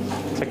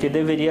 Isso aqui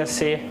deveria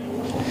ser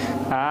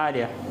a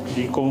área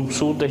de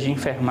consultas de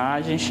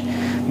enfermagens,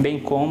 bem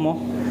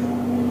como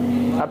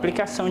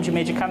aplicação de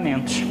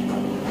medicamentos.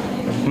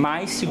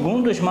 Mas,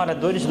 segundo os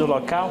moradores do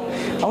local,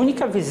 a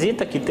única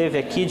visita que teve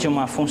aqui de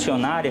uma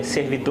funcionária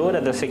servidora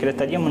da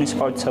Secretaria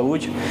Municipal de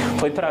Saúde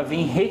foi para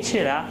vir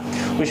retirar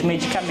os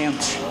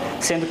medicamentos,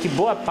 sendo que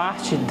boa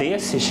parte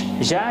desses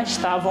já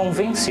estavam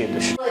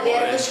vencidos.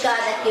 Vieram buscar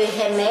daqui os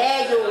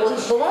remédios,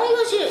 os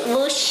bons e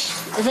os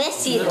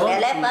vencidos, né?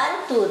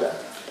 Levaram tudo.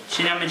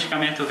 Tinha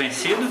medicamento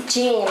vencido?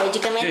 Tinha,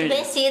 medicamento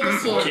vencido,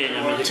 sim.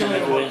 Tinha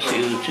medicamento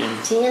vencido, tinha.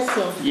 Tinha,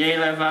 sim. E aí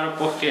levaram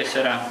por quê,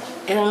 será?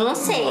 Eu não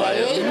sei,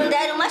 aí eles não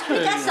deram uma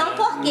explicação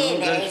por quê,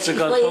 né?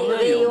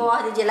 Veio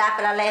ordem de lá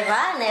para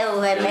levar, né, o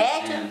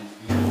remédio.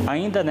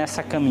 Ainda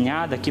nessa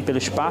caminhada aqui pelo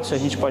espaço, a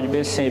gente pode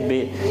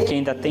perceber que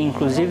ainda tem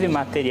inclusive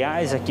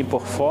materiais aqui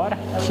por fora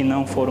que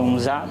não foram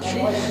usados.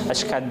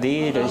 As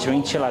cadeiras,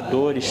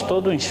 ventiladores,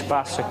 todo um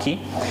espaço aqui.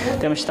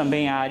 Temos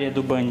também a área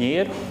do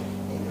banheiro,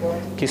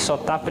 que só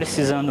está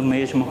precisando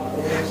mesmo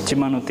de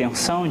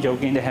manutenção, de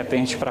alguém de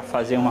repente para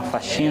fazer uma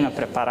faxina,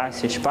 preparar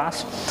esse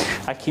espaço.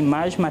 Aqui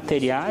mais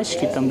materiais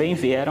que também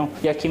vieram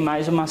e aqui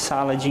mais uma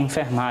sala de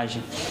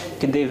enfermagem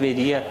que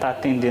deveria estar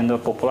atendendo a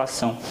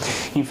população.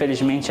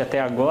 Infelizmente até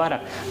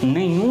agora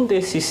nenhum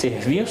desses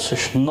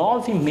serviços,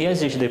 9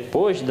 meses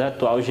depois da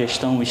atual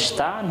gestão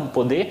estar no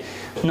poder,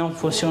 não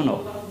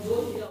funcionou.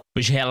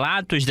 Os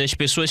relatos das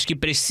pessoas que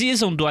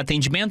precisam do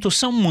atendimento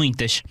são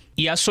muitas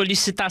e a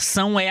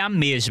solicitação é a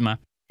mesma.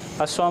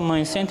 A sua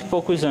mãe, 100 e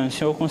poucos anos,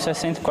 senhor com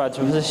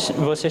 64,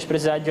 vocês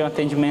precisarem de um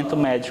atendimento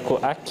médico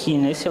aqui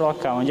nesse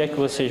local, onde é que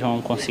vocês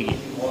vão conseguir?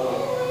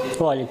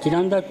 Olha,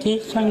 tirando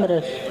daqui, só em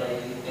Breves.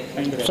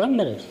 Só em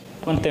Breves.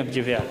 Quanto tempo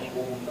de viagem?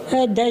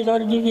 É 10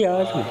 horas de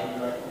viagem,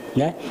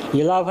 né?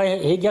 E lá vai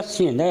rede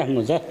assim, né,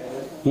 irmãos? É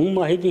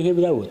uma rede em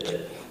riba da outra.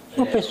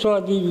 Uma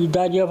pessoa de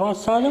idade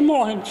avançada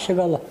morre de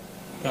chegar lá.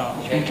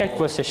 O que é que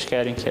vocês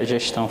querem que a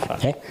gestão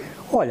faça?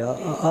 Olha,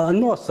 a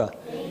nossa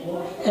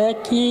é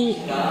que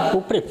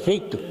o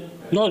prefeito,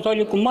 nós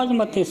olhamos com mais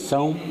uma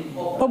atenção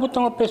para botar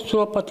uma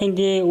pessoa para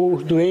atender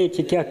os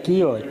doentes que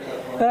aqui, olha,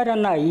 é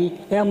Aranaí,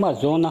 é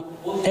Amazonas,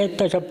 é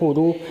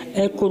Itajapuru,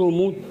 é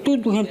Curumu,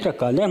 tudo vem para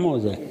cá, né, irmão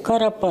Zé?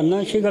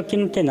 Carapanã, chega aqui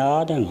não tem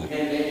nada, irmão,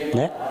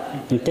 né?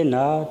 Não tem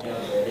nada.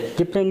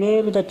 De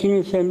primeiro, daqui um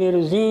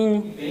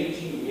enfermeirozinho,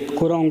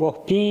 curar um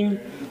golpinho,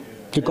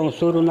 ficar um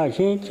soro na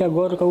gente,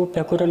 agora que a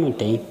UPA não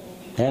tem,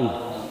 né,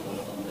 mano?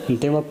 Não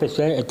tem uma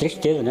pessoa, é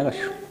tristeza, né,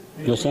 macho?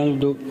 Nós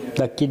sendo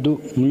daqui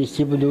do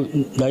município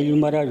da ilha do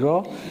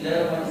Marajó,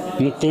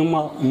 não tem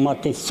uma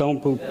atenção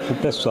pro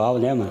pessoal,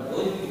 né, mano?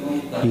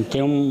 Não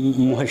tem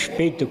um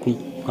respeito com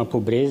a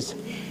pobreza,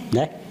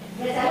 né?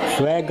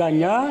 Só é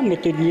ganhar,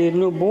 meter dinheiro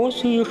no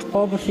bolso e os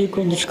pobres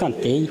ficam de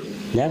escanteio,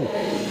 né, mano?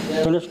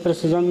 Então nós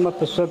precisamos de uma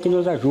pessoa que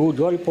nos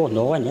ajude, olhe por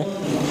nós, né?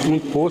 Um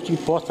posto que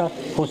possa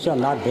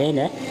funcionar bem,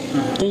 né?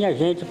 Tenha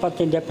gente para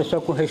atender a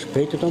pessoa com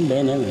respeito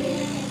também, né,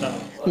 mano?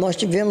 Nós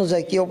tivemos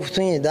aqui a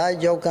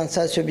oportunidade de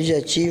alcançar esse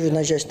objetivo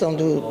na gestão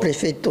do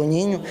prefeito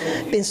Toninho,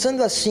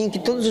 pensando assim que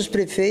todos os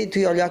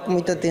prefeitos iam olhar com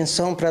muita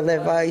atenção para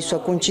levar isso a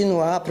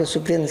continuar, para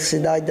suprir a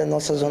necessidade da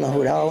nossa zona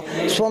rural,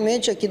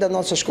 somente aqui das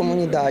nossas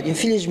comunidades.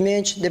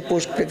 Infelizmente,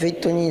 depois que o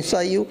prefeito Toninho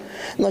saiu,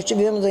 nós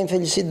tivemos a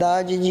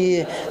infelicidade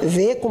de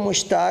ver como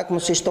está,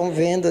 como vocês estão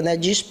vendo, né,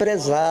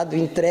 desprezado,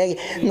 entregue,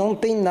 não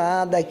tem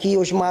nada aqui,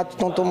 os matos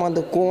estão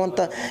tomando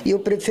conta e o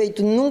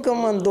prefeito nunca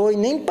mandou e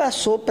nem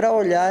passou para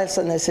olhar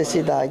essa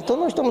necessidade. Então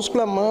nós estamos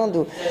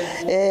clamando,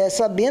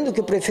 sabendo que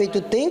o prefeito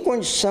tem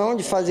condição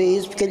de fazer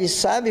isso, porque ele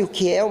sabe o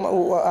que é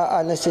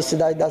a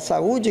necessidade da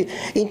saúde,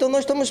 então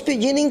nós estamos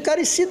pedindo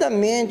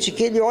encarecidamente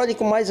que ele olhe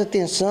com mais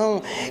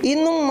atenção e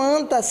não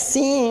manda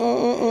assim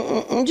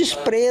um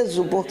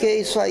desprezo, porque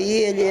isso aí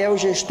ele é o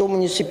gestor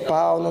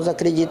municipal, nós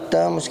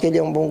acreditamos que ele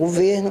é um bom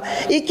governo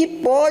e que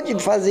pode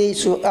fazer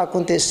isso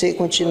acontecer,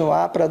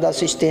 continuar para dar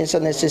assistência à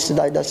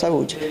necessidade da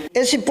saúde.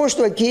 Esse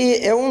posto aqui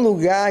é um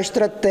lugar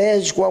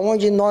estratégico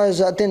onde nós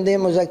nós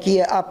atendemos aqui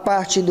a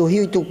parte do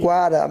Rio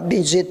Ituquara,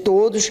 bem dizer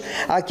todos,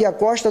 aqui a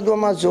costa do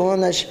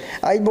Amazonas,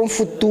 aí Bom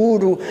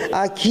Futuro,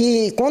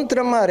 aqui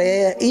Contra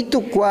Maré,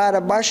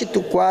 Ituquara, Baixo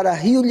Ituquara,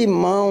 Rio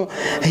Limão,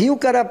 Rio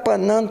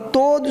Carapanã,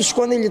 todos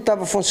quando ele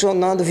estava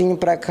funcionando vinham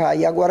para cá.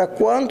 E agora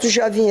quantos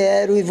já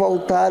vieram e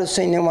voltaram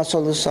sem nenhuma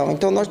solução?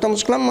 Então nós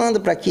estamos clamando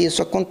para que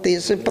isso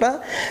aconteça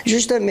para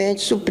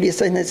justamente suprir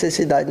essas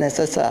necessidades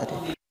necessárias.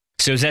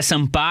 Seu Zé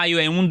Sampaio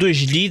é um dos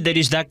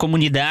líderes da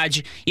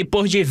comunidade e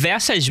por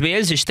diversas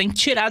vezes tem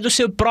tirado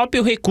seu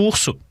próprio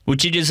recurso,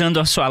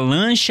 utilizando a sua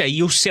lancha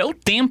e o seu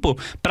tempo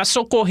para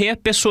socorrer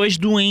pessoas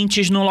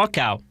doentes no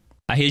local.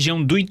 A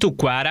região do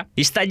Ituquara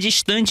está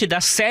distante da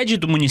sede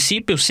do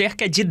município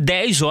cerca de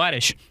 10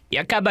 horas e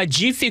acaba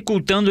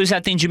dificultando os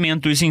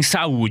atendimentos em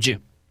saúde.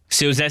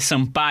 Seu Zé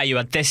Sampaio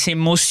até se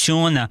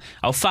emociona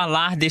ao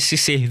falar desse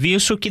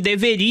serviço que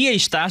deveria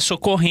estar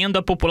socorrendo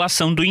a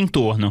população do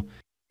entorno.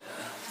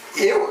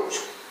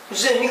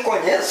 Vocês me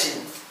conhecem,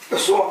 eu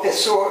sou uma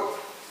pessoa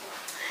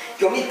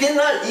que eu me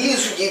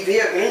penalizo de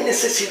ver a grande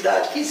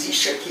necessidade que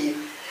existe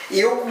aqui. E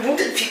eu, com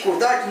muita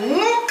dificuldade,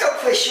 nunca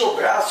fechei o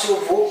braço,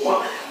 eu vou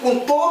com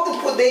todo o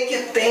poder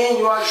que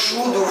tenho,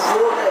 ajudo,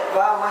 vou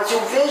levar, mas eu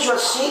vejo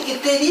assim que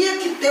teria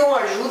que ter uma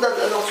ajuda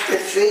do nosso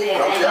prefeito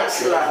para olhar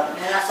esse lado.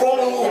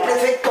 Como o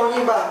prefeito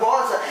Toninho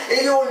Barbosa,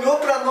 ele olhou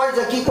para nós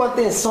aqui com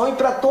atenção e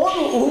para todo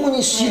o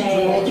município,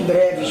 né, de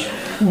Breves.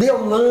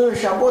 Deu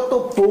lancha,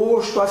 botou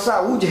posto, a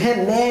saúde,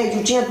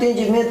 remédio, tinha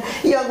atendimento.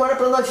 E agora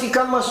para nós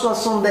ficar numa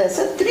situação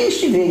dessa, é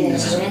triste ver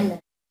isso.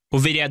 O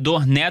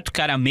vereador Neto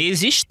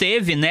Caramês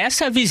esteve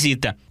nessa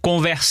visita,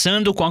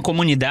 conversando com a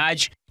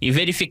comunidade e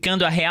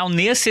verificando a real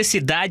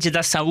necessidade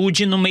da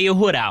saúde no meio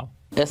rural.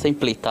 Essa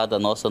empreitada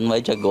nossa não é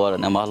de agora,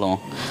 né, Marlon?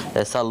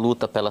 Essa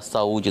luta pela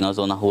saúde na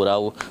zona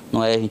rural,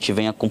 não é? A gente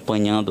vem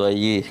acompanhando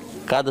aí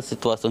cada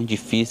situação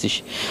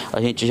difícil. A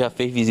gente já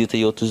fez visita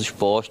em outros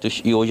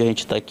postos e hoje a gente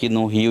está aqui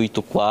no Rio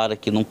Ituquara,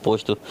 aqui num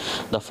posto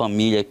da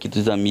família, aqui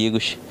dos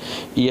amigos,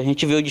 e a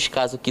gente vê o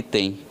descaso que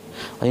tem.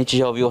 A gente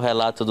já ouviu o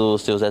relato do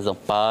seu Zé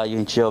Sampaio, a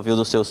gente já ouviu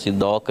do seu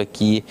Sidoca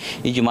aqui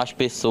e de mais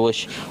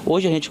pessoas.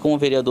 Hoje a gente, como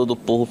vereador do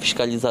povo,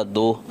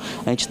 fiscalizador,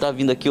 a gente está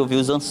vindo aqui ouvir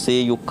os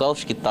anseios, o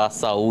caos que está a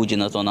saúde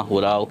na zona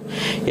rural.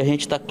 E a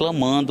gente está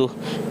clamando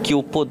que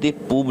o poder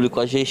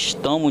público, a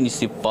gestão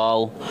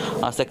municipal,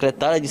 a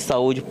secretária de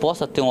saúde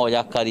possa ter um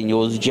olhar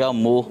carinhoso, de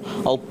amor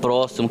ao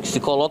próximo, que se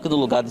coloque no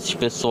lugar desse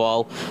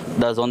pessoal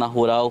da zona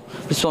rural,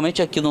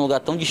 principalmente aqui num lugar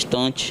tão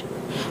distante.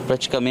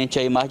 Praticamente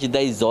aí mais de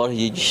 10 horas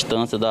de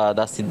distância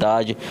da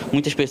cidade.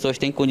 Muitas pessoas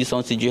têm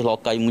condição de se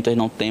deslocar e muitas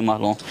não têm,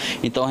 Marlon.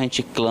 Então a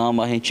gente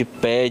clama, a gente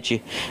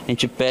pede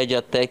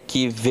até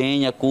que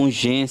venha com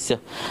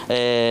urgência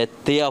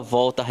ter a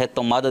volta, a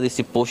retomada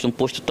desse posto, um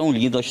posto tão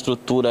lindo, uma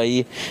estrutura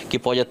aí que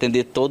pode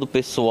atender todo o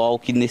pessoal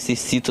que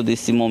necessita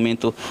desse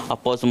momento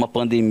após uma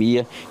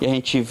pandemia. E a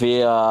gente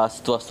vê a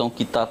situação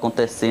que está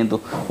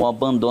acontecendo, um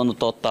abandono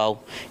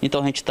total.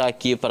 Então a gente está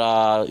aqui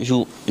para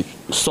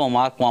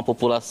somar com a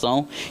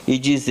população e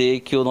dizer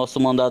que o nosso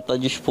mandato está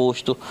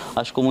disposto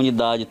às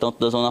comunidades, tanto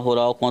da zona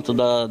rural quanto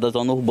da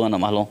zona urbana,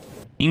 Marlon.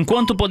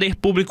 Enquanto o poder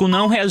público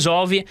não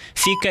resolve,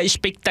 fica a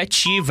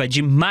expectativa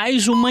de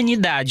mais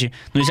humanidade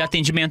nos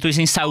atendimentos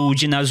em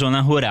saúde na zona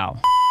rural.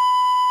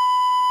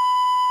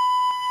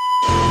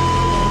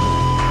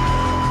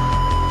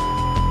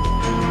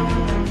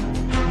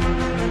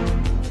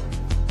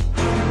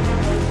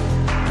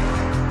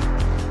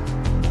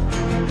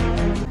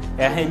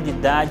 É a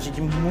realidade de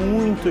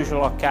muitos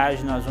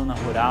locais na zona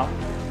rural,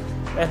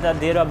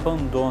 verdadeiro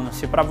abandono.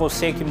 Se para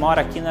você que mora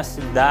aqui na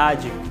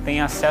cidade,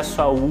 tem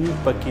acesso à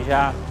UPA, que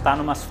já está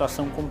numa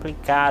situação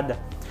complicada,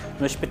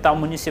 no hospital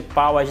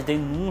municipal, as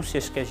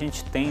denúncias que a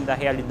gente tem da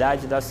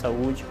realidade da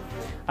saúde.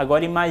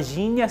 Agora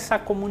imagine essa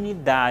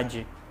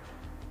comunidade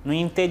no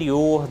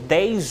interior,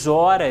 10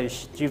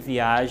 horas de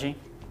viagem,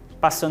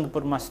 passando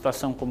por uma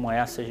situação como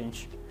essa,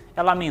 gente.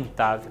 É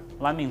lamentável,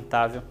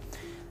 lamentável.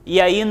 E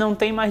aí não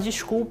tem mais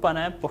desculpa,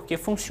 né? Porque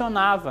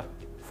funcionava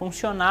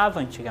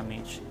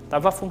antigamente,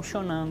 estava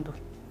funcionando.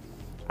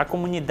 A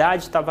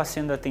comunidade estava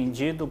sendo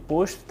atendida, o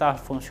posto estava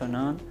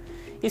funcionando.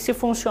 E se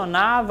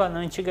funcionava na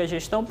antiga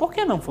gestão, por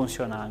que não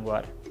funcionar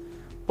agora?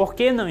 Por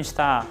que não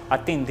está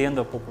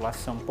atendendo a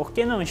população? Por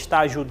que não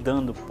está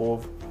ajudando o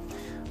povo?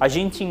 A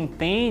gente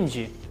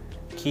entende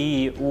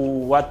que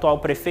o atual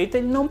prefeito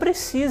ele não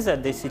precisa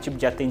desse tipo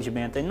de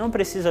atendimento, ele não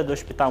precisa do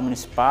hospital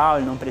municipal,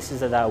 ele não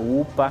precisa da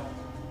UPA.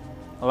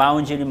 Lá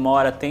onde ele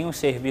mora tem os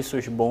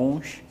serviços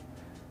bons,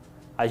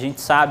 a gente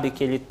sabe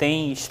que ele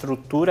tem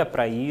estrutura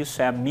para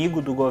isso, é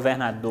amigo do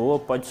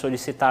governador, pode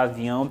solicitar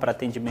avião para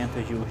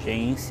atendimentos de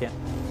urgência.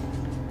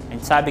 A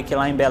gente sabe que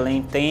lá em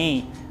Belém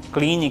tem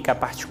clínica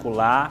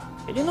particular,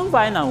 ele não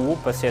vai na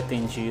UPA ser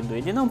atendido,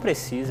 ele não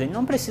precisa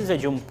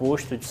de um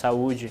posto de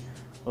saúde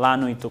lá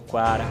no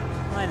Ituquara,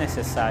 não é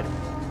necessário.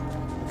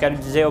 Eu quero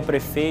dizer ao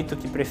prefeito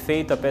que,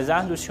 prefeito,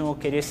 apesar do senhor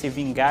querer se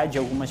vingar de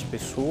algumas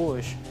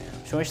pessoas,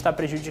 o senhor está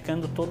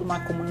prejudicando toda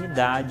uma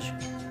comunidade.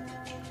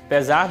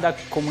 Apesar da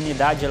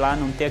comunidade lá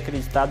não ter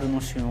acreditado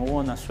no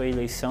senhor, na sua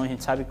eleição, a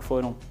gente sabe que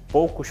foram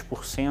poucos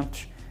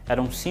porcentos,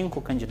 eram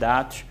 5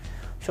 candidatos.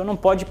 O senhor não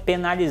pode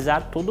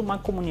penalizar toda uma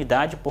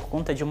comunidade por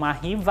conta de uma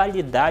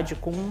rivalidade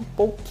com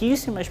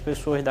pouquíssimas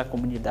pessoas da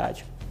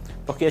comunidade.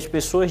 Porque as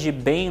pessoas de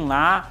bem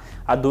lá,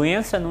 a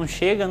doença não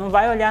chega, não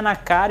vai olhar na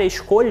cara e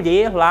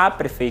escolher lá,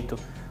 prefeito.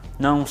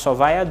 Não, só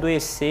vai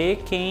adoecer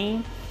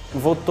quem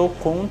votou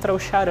contra o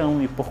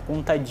charão e por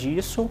conta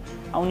disso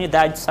a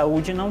unidade de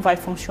saúde não vai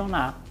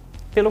funcionar.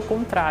 Pelo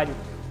contrário,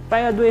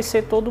 vai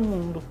adoecer todo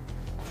mundo.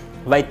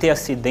 Vai ter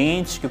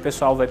acidentes que o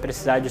pessoal vai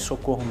precisar de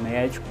socorro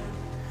médico.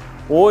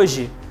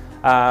 Hoje,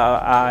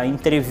 a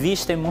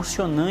entrevista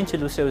emocionante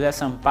do seu Zé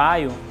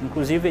Sampaio,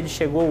 inclusive ele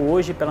chegou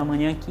hoje pela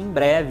manhã aqui em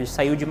Breves,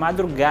 saiu de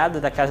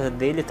madrugada da casa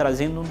dele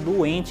trazendo um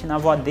doente na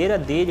voadeira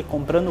dele,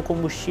 comprando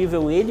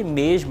combustível ele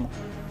mesmo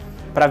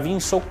para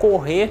vir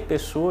socorrer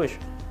pessoas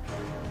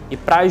e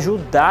para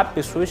ajudar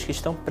pessoas que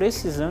estão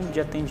precisando de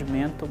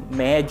atendimento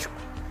médico.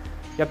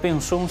 Já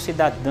pensou um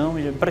cidadão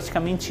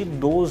praticamente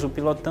idoso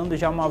pilotando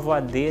já uma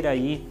voadeira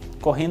aí,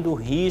 correndo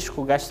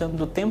risco, gastando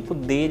do tempo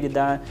dele,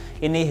 da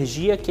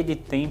energia que ele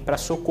tem para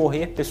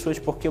socorrer pessoas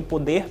porque o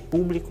poder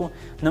público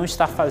não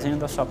está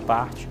fazendo a sua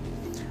parte.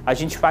 A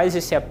gente faz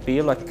esse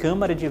apelo à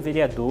Câmara de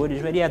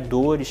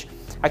vereadores,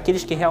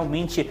 aqueles que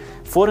realmente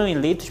foram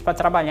eleitos para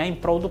trabalhar em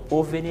prol do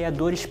povo.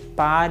 Vereadores,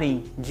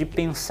 parem de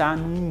pensar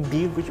no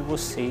umbigo de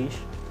vocês.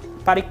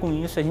 Pare com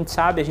isso, a gente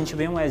sabe, a gente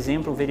vê um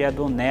exemplo, o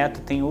vereador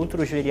Neto, tem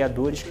outros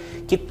vereadores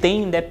que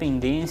têm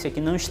independência,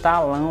 que não está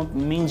lá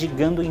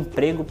mendigando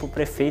emprego para o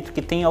prefeito,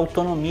 que tem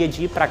autonomia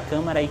de ir para a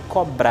Câmara e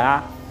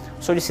cobrar,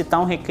 solicitar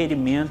um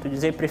requerimento,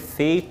 dizer,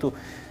 prefeito,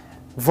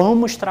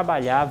 vamos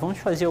trabalhar, vamos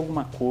fazer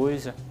alguma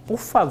coisa. Por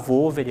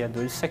favor,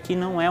 vereadores, isso aqui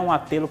não é um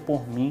apelo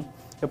por mim.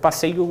 Eu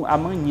passei a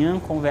manhã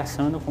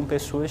conversando com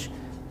pessoas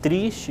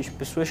tristes,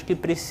 pessoas que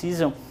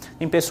precisam,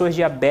 tem pessoas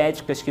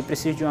diabéticas que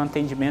precisam de um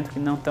atendimento que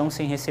não estão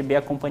sem receber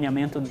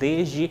acompanhamento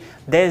desde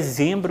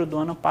dezembro do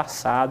ano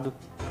passado.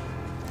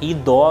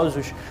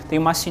 Idosos, tem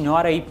uma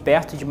senhora aí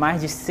perto de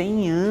mais de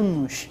 100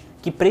 anos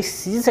que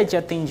precisa de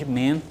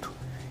atendimento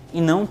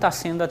e não está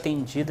sendo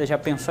atendida. Já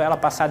pensou ela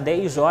passar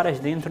 10 horas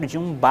dentro de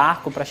um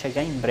barco para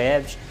chegar em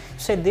Breves?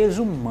 Isso é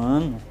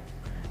desumano,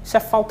 isso é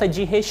falta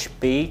de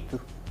respeito.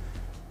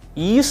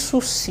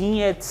 Isso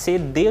sim é ser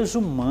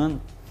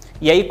desumano.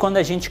 E aí quando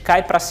a gente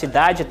cai para a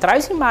cidade,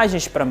 traz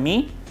imagens para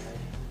mim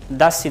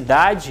da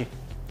cidade,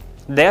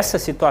 dessa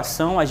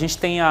situação. A gente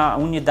tem a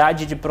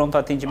unidade de pronto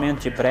atendimento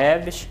de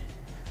Breves,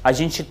 a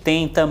gente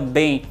tem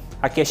também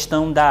a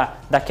questão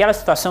daquela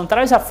situação.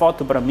 Traz a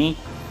foto para mim,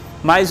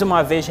 mais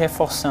uma vez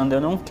reforçando, eu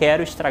não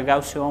quero estragar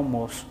o seu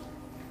almoço,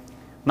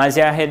 mas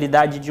é a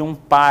realidade de um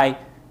pai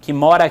que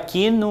mora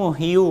aqui no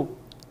Rio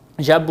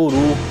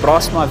Jaburu,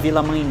 próximo à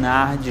Vila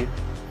Mainardi,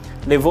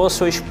 levou a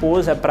sua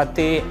esposa para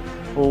ter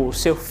o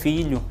seu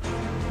filho.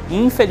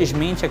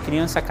 Infelizmente a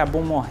criança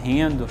acabou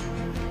morrendo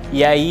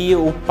e aí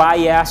o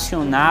pai é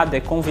acionado, é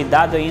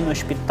convidado aí no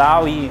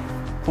hospital e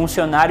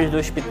funcionários do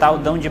hospital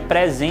dão de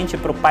presente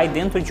para o pai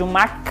dentro de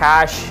uma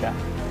caixa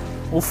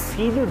o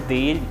filho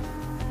dele.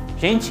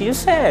 Gente,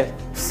 isso é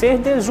ser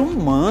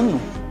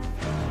desumano.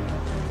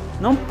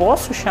 Não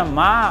posso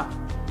chamar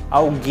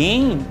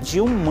alguém de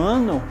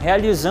humano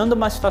realizando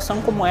uma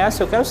situação como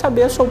essa. Eu quero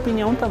saber a sua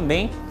opinião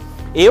também.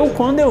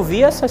 Quando eu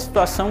vi essa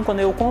situação,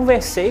 quando eu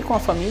conversei com a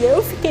família,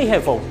 eu fiquei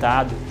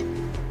revoltado.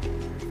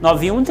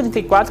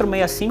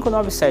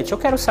 91346597, eu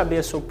quero saber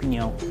a sua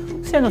opinião.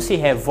 Você não se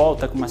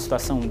revolta com uma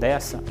situação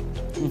dessa?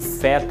 Um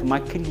feto, uma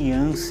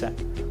criança,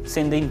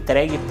 sendo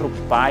entregue para o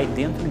pai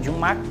dentro de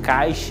uma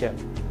caixa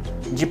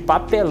de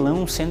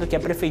papelão, sendo que a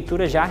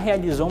prefeitura já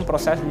realizou um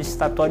processo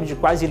licitatório de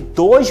quase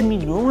 2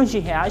 milhões de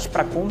reais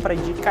para compra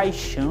de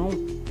caixão.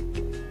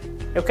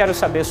 Eu quero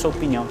saber a sua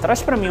opinião.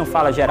 Traz para mim o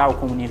Fala Geral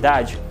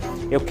Comunidade.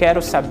 Eu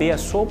quero saber a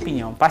sua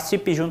opinião.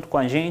 Participe junto com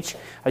a gente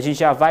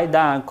já vai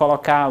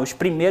colocar os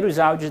primeiros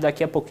áudios,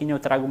 daqui a pouquinho eu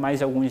trago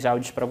mais alguns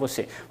áudios para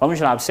você. Vamos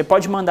lá, você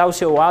pode mandar o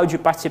seu áudio e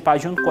participar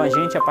junto com a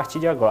gente a partir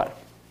de agora.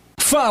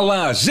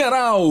 Fala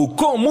Geral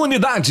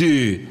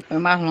Comunidade. Oi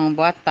Marlon,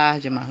 boa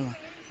tarde Marlon.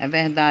 É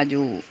verdade,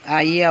 o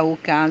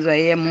caso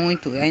aí é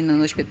muito, aí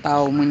no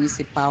hospital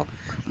municipal.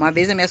 Uma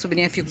vez a minha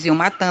sobrinha ficou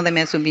matando a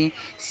minha sobrinha.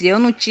 Se eu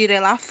não tiro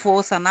ela à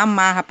força, na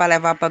marra para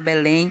levar para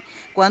Belém,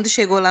 quando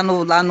chegou lá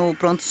no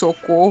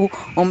pronto-socorro,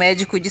 o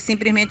médico disse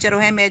simplesmente era o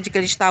remédio que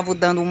eles estavam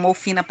dando,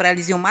 morfina para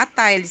eles, iam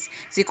matar eles.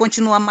 Se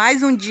continua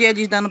mais um dia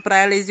eles dando para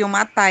ela, eles iam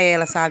matar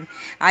ela, sabe?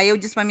 Aí eu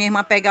disse para minha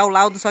irmã pegar o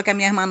laudo, só que a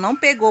minha irmã não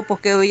pegou,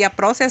 porque eu ia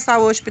processar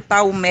o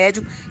hospital, o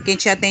médico, quem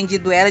tinha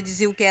atendido ela,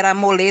 dizia que era a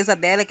moleza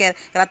dela, que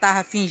ela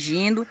estava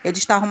fingindo, eles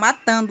estavam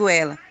matando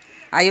ela.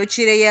 Aí eu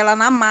tirei ela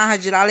na marra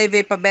de lá,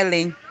 levei para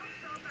Belém.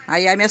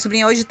 Aí a minha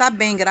sobrinha hoje está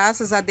bem,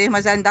 graças a Deus,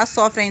 mas ela ainda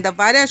sofre ainda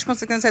várias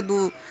consequências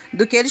do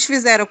que eles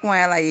fizeram com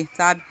ela aí,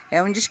 sabe?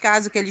 É um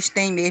descaso que eles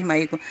têm mesmo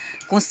aí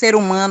com o ser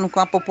humano, com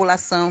a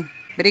população.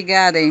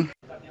 Obrigada aí.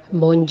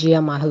 Bom dia,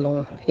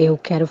 Marlon. Eu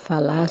quero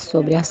falar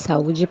sobre a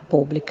saúde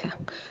pública.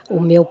 O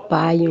meu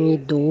pai, um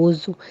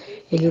idoso,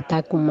 ele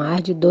está com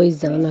mais de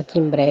 2 anos aqui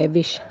em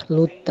Breves,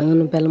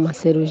 lutando por uma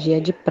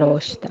cirurgia de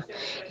próstata.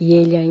 E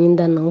ele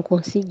ainda não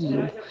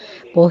conseguiu.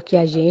 porque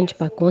a gente,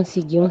 para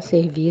conseguir um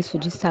serviço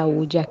de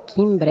saúde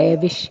aqui em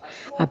Breves,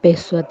 a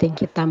pessoa tem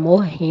que estar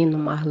morrendo,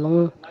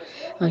 Marlon.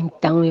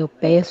 Então eu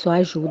peço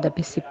ajuda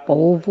para esse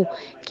povo,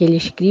 que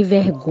eles criem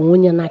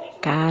vergonha na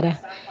cara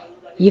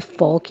e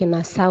foque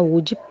na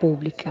saúde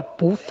pública,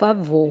 por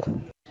favor.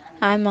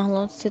 Ai,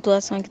 Marlon, a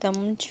situação aqui tá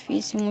muito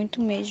difícil,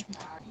 muito mesmo.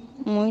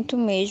 Muito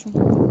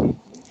mesmo.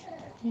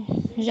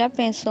 Já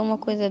pensou uma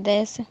coisa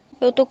dessa?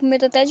 Eu tô com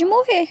medo até de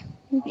morrer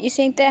e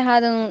ser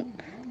enterrada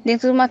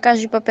dentro de uma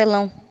caixa de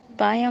papelão.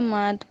 Pai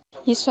amado.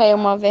 Isso aí é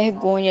uma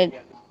vergonha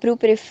pro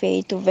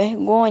prefeito,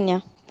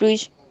 vergonha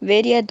pros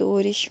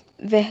vereadores,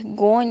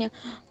 vergonha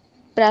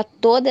para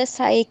toda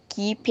essa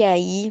equipe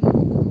aí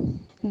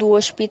do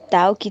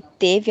hospital que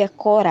teve a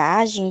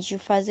coragem de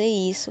fazer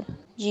isso,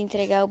 de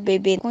entregar o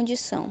bebê em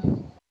condição.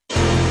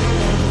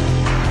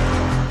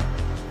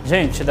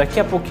 Gente, daqui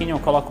a pouquinho eu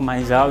coloco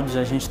mais áudios,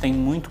 a gente tem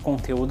muito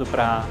conteúdo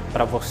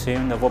para você. Eu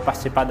ainda vou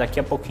participar daqui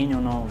a pouquinho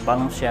no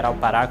Balanço Geral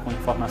Pará com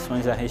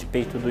informações a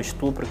respeito do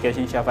estupro, que a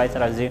gente já vai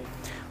trazer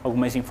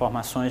algumas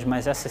informações,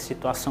 mas essa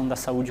situação da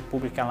saúde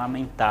pública é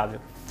lamentável.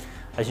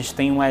 A gente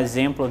tem um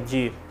exemplo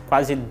de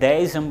quase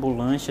 10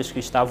 ambulâncias que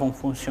estavam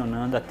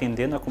funcionando,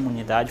 atendendo a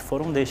comunidade,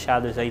 foram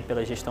deixadas aí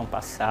pela gestão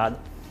passada,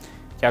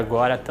 que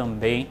agora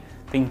também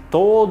tem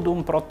todo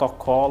um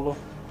protocolo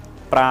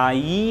para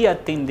ir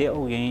atender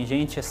alguém.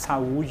 Gente, é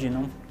saúde,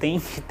 não tem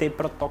que ter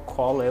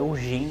protocolo, é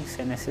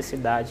urgência, é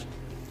necessidade.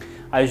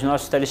 Aí os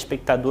nossos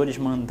telespectadores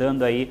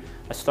mandando aí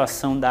a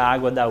situação da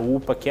água da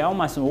UPA, que é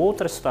uma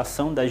outra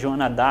situação da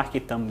Joana Dark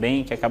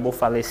também, que acabou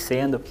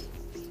falecendo.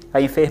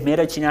 A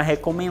enfermeira tinha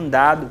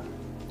recomendado,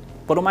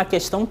 por uma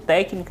questão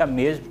técnica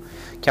mesmo,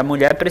 que a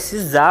mulher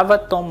precisava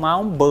tomar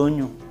um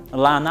banho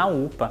lá na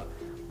UPA.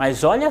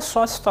 Mas olha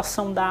só a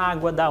situação da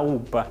água da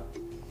UPA.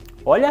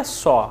 Olha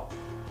só.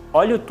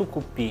 Olha o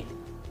tucupi.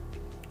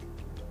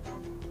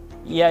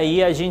 E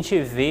aí a gente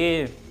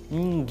vê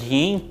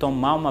ninguém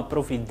tomar uma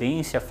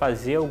providência,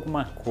 fazer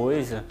alguma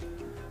coisa.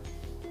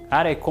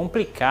 Cara, é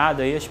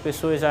complicado. Aí as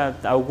pessoas,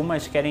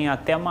 algumas querem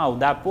até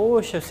maldar.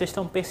 Poxa, vocês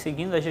estão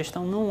perseguindo a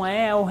gestão. Não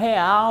é, é o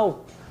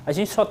real. A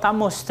gente só está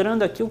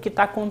mostrando aqui o que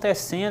está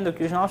acontecendo,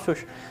 que os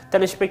nossos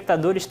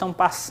telespectadores estão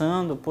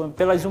passando,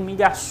 pelas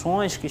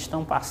humilhações que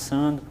estão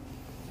passando.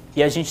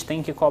 E a gente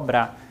tem que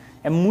cobrar.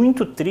 É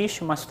muito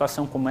triste uma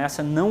situação como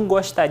essa, não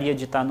gostaria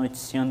de estar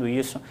noticiando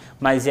isso,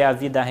 mas é a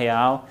vida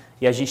real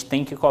e a gente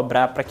tem que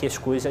cobrar para que as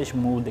coisas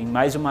mudem.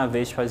 Mais uma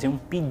vez, fazer um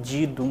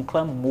pedido, um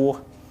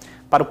clamor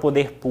para o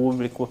poder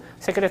público,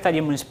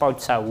 Secretaria Municipal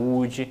de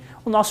Saúde,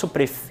 o nosso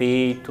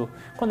prefeito,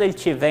 quando ele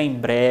estiver em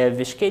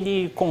Breves, que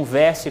ele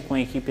converse com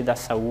a equipe da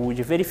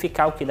saúde,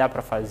 verificar o que dá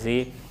para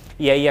fazer.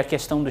 E aí a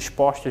questão dos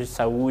postos de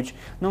saúde,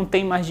 não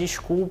tem mais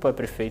desculpa,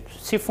 prefeito.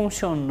 Se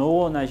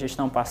funcionou na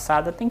gestão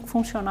passada, tem que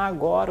funcionar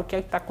agora. O que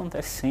é que está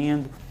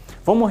acontecendo?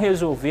 Vamos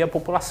resolver, a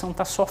população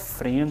está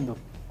sofrendo.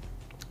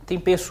 Tem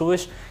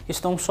pessoas que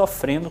estão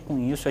sofrendo com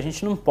isso, a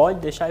gente não pode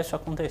deixar isso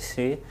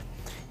acontecer.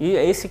 E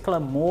esse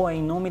clamor é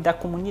em nome da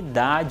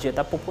comunidade, é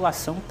da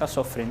população que está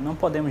sofrendo, não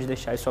podemos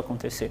deixar isso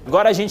acontecer.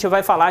 Agora a gente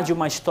vai falar de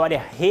uma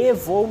história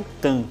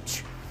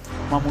revoltante.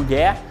 Uma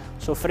mulher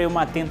sofreu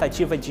uma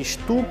tentativa de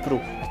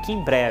estupro aqui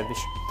em Breves.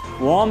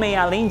 O homem,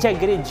 além de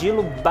agredir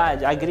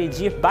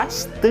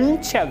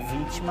bastante a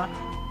vítima,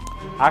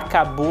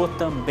 acabou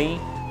também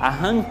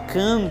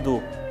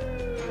arrancando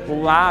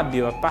o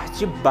lábio, a parte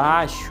de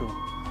baixo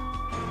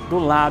do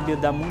lábio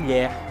da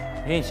mulher.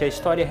 Gente, a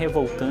história é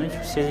revoltante,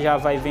 você já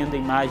vai vendo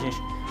imagens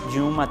de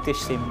uma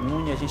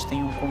testemunha, a gente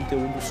tem um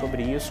conteúdo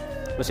sobre isso.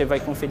 Você vai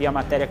conferir a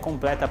matéria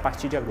completa a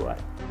partir de agora.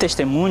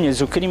 Testemunhas,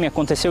 o crime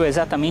aconteceu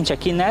exatamente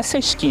aqui nessa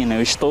esquina.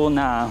 Eu estou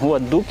na rua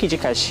Duque de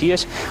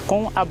Caxias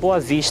com a Boa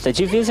Vista,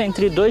 divisa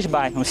entre dois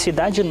bairros,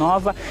 Cidade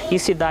Nova e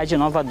Cidade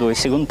Nova 2.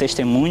 Segundo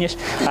testemunhas,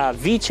 a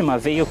vítima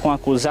veio com o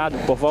acusado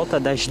por volta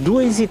das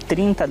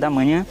 2h30 da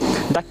manhã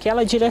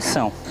daquela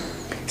direção.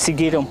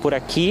 Seguiram por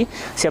aqui,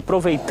 se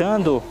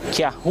aproveitando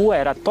que a rua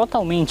era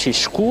totalmente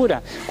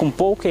escura, com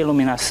pouca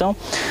iluminação,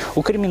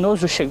 o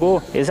criminoso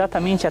chegou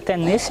exatamente até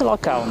nesse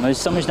local. Nós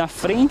estamos na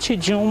frente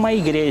de uma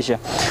igreja,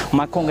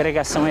 uma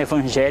congregação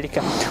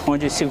evangélica,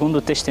 onde,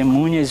 segundo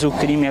testemunhas, o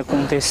crime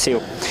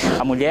aconteceu.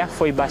 A mulher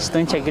foi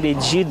bastante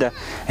agredida,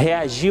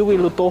 reagiu e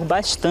lutou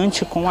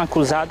bastante com o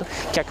acusado,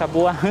 que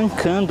acabou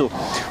arrancando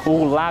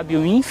o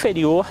lábio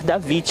inferior da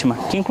vítima,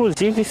 que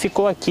inclusive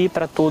ficou aqui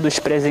para todos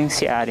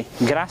presenciarem.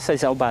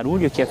 Graças ao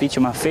barulho que a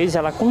vítima fez,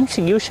 ela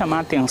conseguiu chamar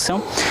a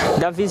atenção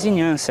da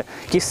vizinhança,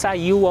 que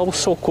saiu ao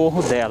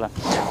socorro dela.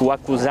 O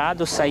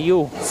acusado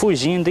saiu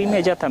fugindo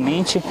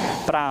imediatamente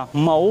para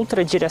uma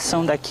outra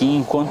direção daqui,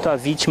 enquanto a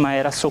vítima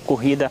era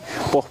socorrida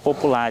por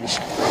populares.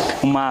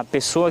 Uma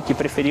pessoa que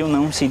preferiu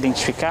não se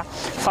identificar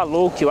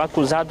falou que o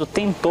acusado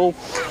tentou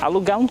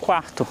alugar um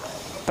quarto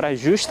para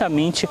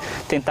justamente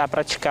tentar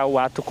praticar o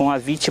ato com a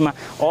vítima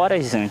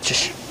horas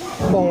antes.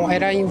 Bom,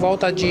 era em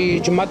volta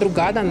de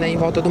madrugada, né? Em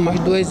volta de umas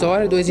 2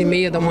 horas,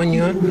 2h30 da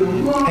manhã.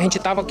 A gente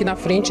tava aqui na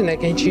frente, né?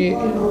 Que a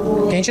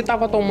gente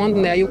tava tomando,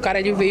 né? Aí o cara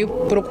ele veio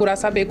procurar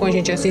saber com a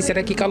gente assim, se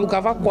era aqui que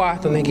alugava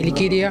quarto, né? Que ele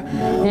queria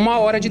 1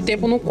 hora de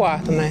tempo no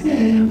quarto, né?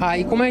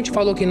 Aí como a gente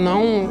falou que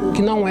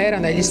não era,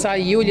 né? Ele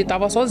saiu, ele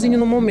tava sozinho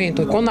no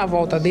momento. E quando na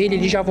volta dele,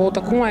 ele já volta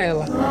com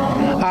ela.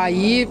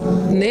 Aí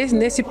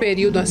nesse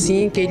período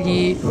assim que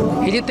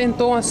ele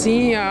tentou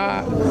assim,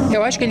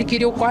 eu acho que ele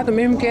queria o quarto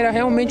mesmo, que era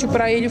realmente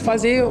para ele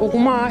fazer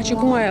alguma arte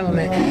com ela,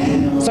 né?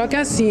 Só que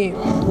assim,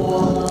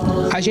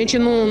 a gente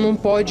não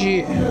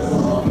pode...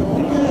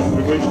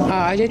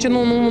 A gente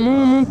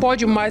não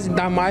pode mais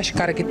dar mais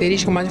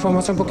características, mais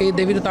informação, porque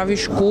devido estava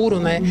escuro,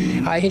 né?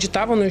 Aí a gente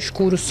estava no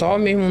escuro só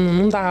mesmo,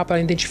 não dava para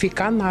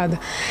identificar nada.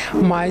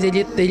 Mas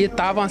ele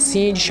estava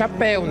assim de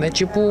chapéu, né?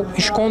 Tipo,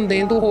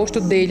 escondendo o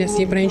rosto dele,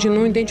 assim, pra gente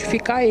não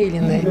identificar ele,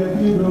 né?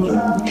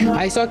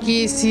 Aí só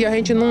que se a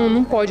gente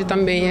não pode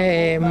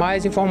também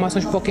mais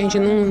informações, porque a gente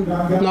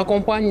não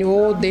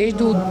acompanhou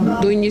desde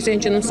o início, a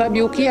gente não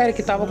sabia o que era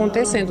que estava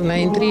acontecendo, né?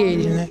 Entre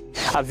eles, né?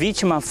 A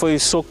vítima foi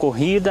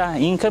socorrida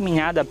e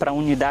encaminhada para a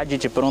unidade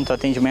de pronto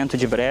atendimento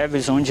de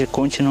Breves, onde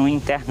continua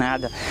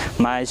internada,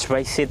 mas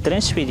vai ser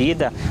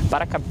transferida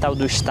para a capital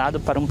do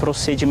estado para um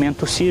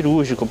procedimento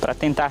cirúrgico para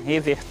tentar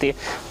reverter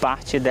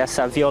parte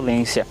dessa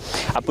violência.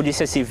 A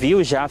Polícia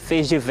Civil já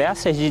fez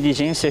diversas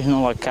diligências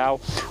no local,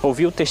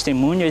 ouviu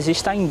testemunhas e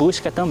está em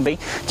busca também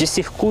de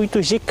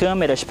circuitos de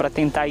câmeras para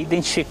tentar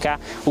identificar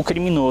o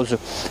criminoso.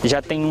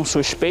 Já tem um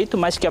suspeito,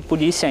 mas que a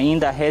polícia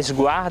ainda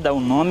resguarda o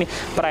nome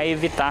para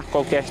evitar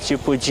qualquer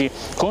tipo de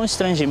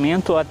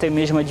constrangimento ou até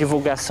mesmo a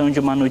divulgação de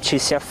uma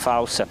notícia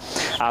falsa.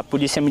 A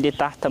Polícia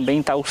Militar também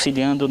está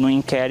auxiliando no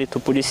inquérito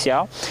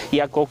policial e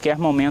a qualquer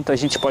momento a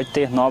gente pode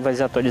ter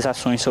novas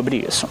atualizações sobre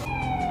isso.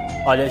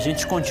 Olha, a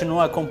gente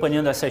continua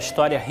acompanhando essa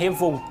história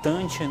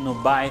revoltante no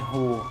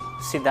bairro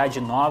Cidade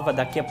Nova.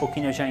 Daqui a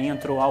pouquinho eu já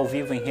entro ao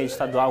vivo em rede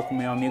estadual com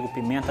meu amigo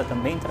Pimenta,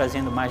 também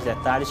trazendo mais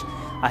detalhes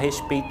a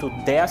respeito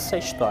dessa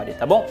história,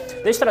 tá bom?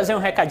 Deixa eu trazer um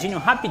recadinho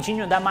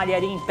rapidinho da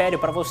Malharia Império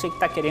para você que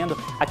está querendo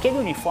aquele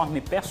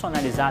uniforme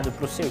personalizado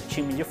para o seu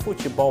time de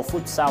futebol,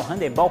 futsal,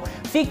 handebol.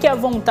 Fique à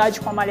vontade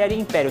com a Malharia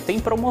Império.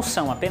 Tem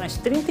promoção, apenas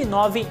R$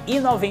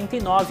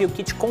 39,99 o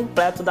kit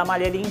completo da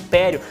Malharia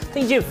Império.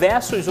 Tem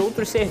diversos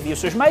outros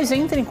serviços, mas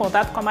entre em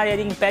contato com a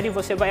Malharia Império e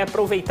você vai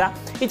aproveitar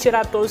e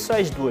tirar todas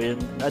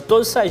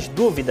essas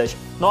dúvidas.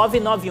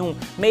 991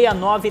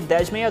 69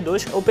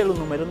 1062 ou pelo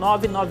número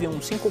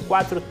 991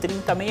 54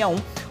 3061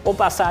 ou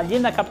passar ali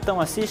na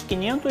Capitão Assis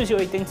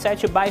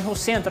 587, bairro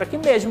Centro, aqui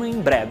mesmo em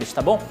Breves,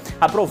 tá bom?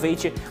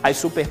 Aproveite as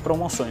super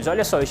promoções.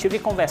 Olha só, eu estive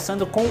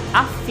conversando com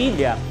a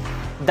filha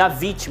da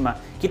vítima,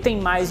 que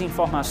tem mais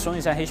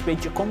informações a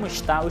respeito de como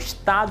está o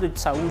estado de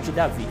saúde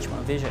da vítima.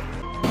 Veja aí.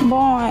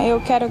 Bom,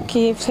 eu quero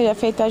que seja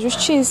feita a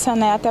justiça,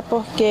 né? Até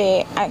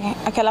porque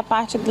aquela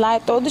parte de lá é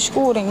toda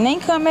escura, e nem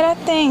câmera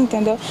tem,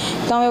 entendeu?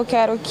 Então eu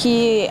quero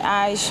que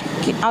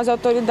as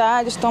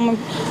autoridades tomem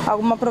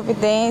alguma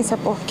providência,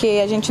 porque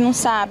a gente não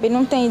sabe,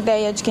 não tem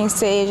ideia de quem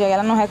seja,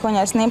 ela não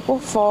reconhece nem por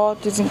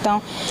fotos, então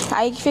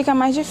aí que fica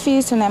mais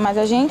difícil, né? Mas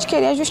a gente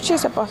queria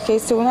justiça, porque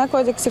isso não é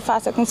coisa que se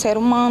faça com o ser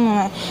humano,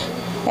 né?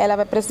 Ela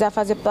vai precisar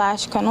fazer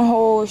plástica no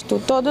rosto,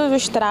 todos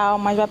os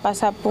traumas, vai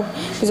passar por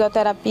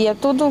fisioterapia,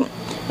 tudo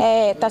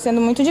tá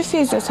sendo muito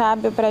difícil,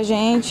 sabe, pra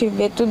gente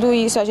ver tudo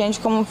isso, a gente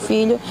como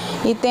filho,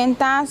 e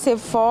tentar ser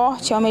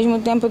forte, ao mesmo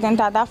tempo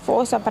tentar dar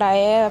força pra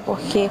ela,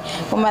 porque,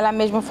 como ela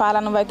mesma fala,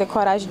 não vai ter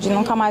coragem de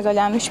nunca mais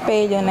olhar no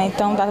espelho, né?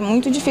 Então tá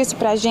muito difícil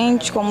pra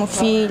gente como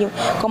filho,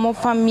 como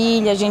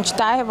família, a gente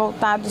tá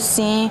revoltado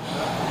sim.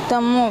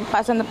 Estamos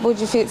passando por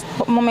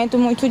um momento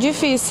muito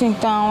difícil,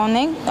 então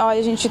olha,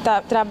 a gente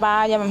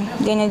trabalha,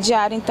 ganha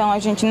diário, então a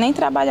gente nem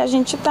trabalha, a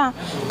gente tá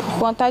por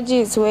conta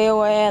disso,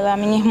 eu, ela, a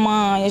minha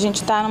irmã, e a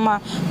gente tá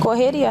numa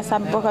correria,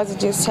 sabe, por causa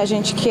disso. A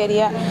gente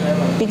queria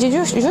pedir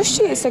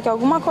justiça, que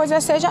alguma coisa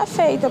seja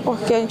feita,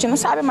 porque a gente não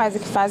sabe mais o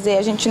que fazer,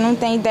 a gente não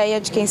tem ideia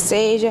de quem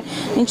seja,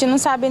 a gente não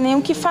sabe nem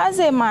o que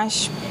fazer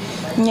mais.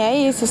 E é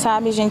isso,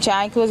 sabe, gente?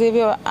 Inclusive,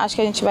 eu acho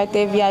que a gente vai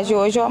ter viagem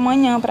hoje ou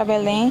amanhã para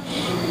Belém,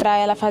 para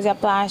ela fazer a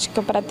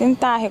plástica, para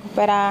tentar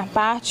recuperar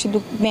parte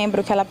do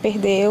membro que ela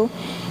perdeu.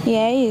 E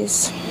é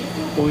isso.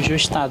 Hoje o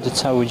estado de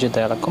saúde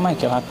dela, como é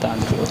que ela está?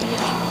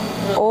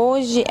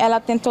 Hoje ela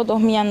tentou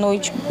dormir à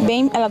noite,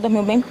 ela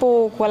dormiu bem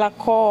pouco, ela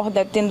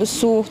acorda tendo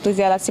surtos,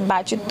 ela se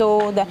bate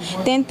toda,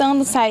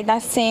 tentando sair da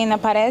cena,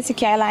 parece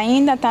que ela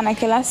ainda está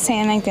naquela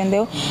cena,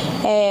 entendeu?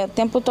 O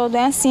tempo todo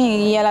é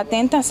assim, e ela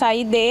tenta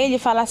sair dele,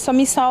 fala só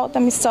me solta,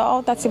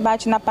 se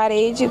bate na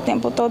parede, o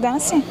tempo todo é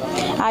assim.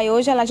 Aí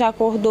hoje ela já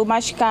acordou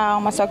mais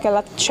calma, só que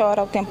ela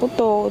chora o tempo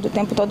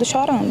todo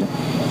chorando.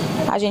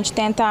 A gente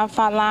tenta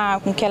falar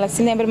com que ela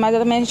se lembre, mas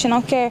também a gente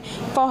não quer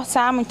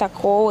forçar muita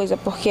coisa,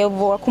 porque eu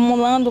vou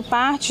acumulando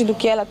parte do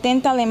que ela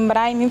tenta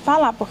lembrar e me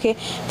falar, porque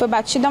foi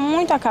batida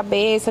muito a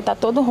cabeça, tá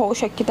todo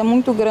roxo aqui, tá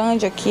muito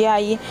grande aqui,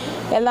 aí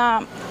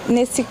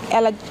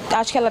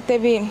acho que ela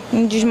teve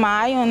um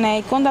desmaio, né?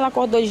 E quando ela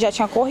acordou ele já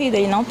tinha corrido,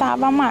 ele não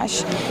tava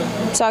mais.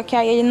 Só que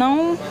aí ele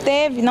não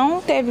teve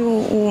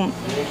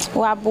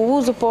o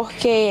abuso,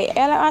 porque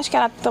acho que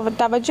ela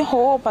tava de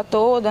roupa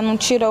toda, não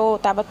tirou,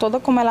 tava toda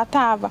como ela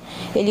tava.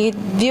 Ele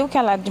viu que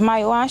ela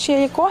desmaiou, acho que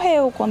ele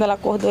correu. Quando ela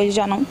acordou ele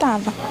já não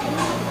tava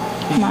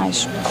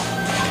mais.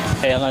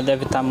 Ela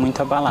deve estar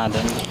muito abalada,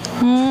 né?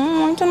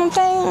 Muito, não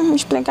tem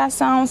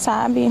explicação,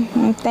 sabe?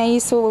 Não tem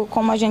isso,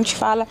 como a gente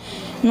fala,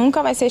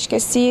 nunca vai ser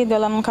esquecido,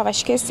 ela nunca vai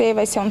esquecer,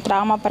 vai ser um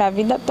trauma para a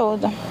vida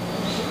toda.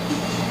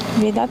 A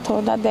vida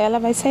toda dela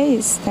vai ser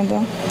isso,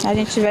 entendeu? A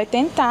gente vai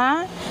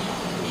tentar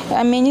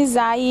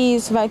amenizar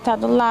isso, vai estar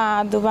do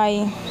lado,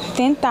 vai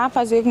tentar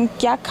fazer com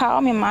que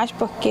acalme mais,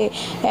 porque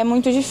é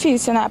muito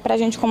difícil, né? Pra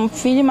gente como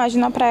filho,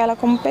 imagina pra ela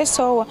como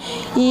pessoa.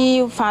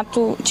 E o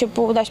fato,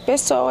 tipo, das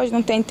pessoas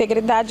não ter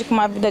integridade com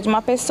a vida de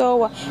uma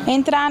pessoa,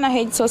 entrar na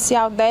rede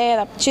social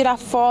dela, tirar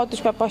fotos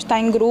para postar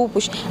em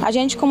grupos. A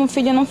gente como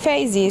filho não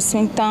fez isso,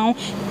 então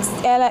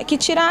ela que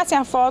tirasse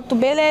a foto,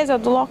 beleza,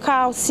 do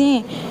local,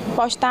 sim,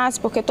 postasse,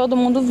 porque todo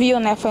mundo viu,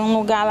 né? Foi um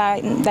lugar lá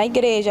da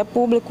igreja,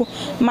 público,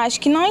 mas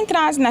que não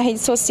entrasse na rede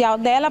social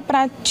dela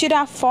para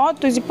tirar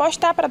fotos e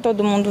postar para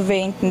todo mundo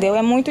ver, entendeu?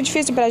 É muito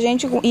difícil pra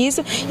gente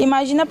isso.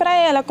 Imagina pra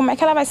ela, como é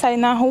que ela vai sair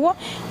na rua,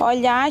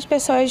 olhar as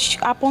pessoas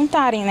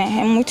apontarem, né?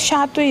 É muito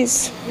chato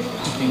isso.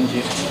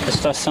 Entendi. A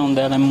situação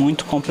dela é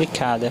muito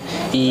complicada.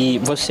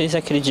 E vocês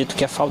acreditam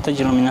que a falta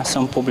de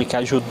iluminação pública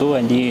ajudou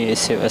ali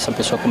essa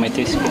pessoa a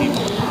cometer esse crime?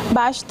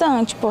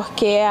 Bastante,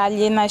 porque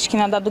ali na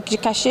esquina da Duque de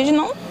Caxias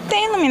não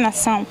tem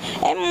iluminação.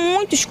 É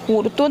muito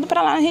escuro, tudo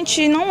para lá. A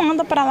gente não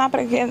anda para lá,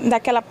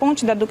 daquela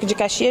ponte da Duque de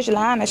Caxias,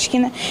 lá na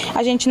esquina,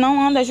 a gente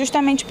não anda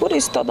justamente por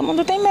isso. Todo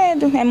mundo tem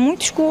medo, é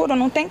muito escuro,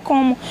 não tem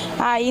como.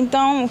 Aí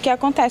então, o que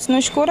acontece? No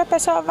escuro a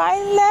pessoa vai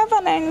e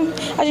leva, né?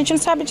 A gente não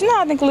sabe de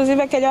nada,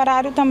 inclusive aquele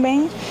horário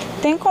também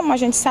tem como a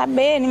gente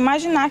saber,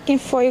 imaginar quem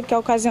foi o que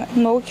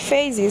ocasionou, que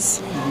fez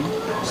isso.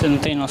 Você não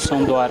tem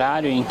noção do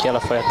horário em que ela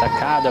foi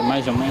atacada,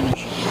 mais ou menos?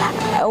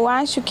 Eu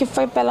acho que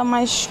foi pela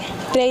umas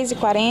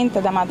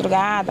 3h40 da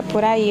madrugada,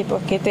 por aí,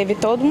 porque teve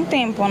todo um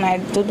tempo, né?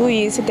 Tudo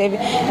isso,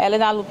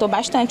 ela lutou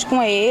bastante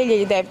com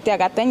ele deve ter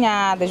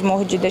agatanhadas,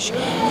 mordidas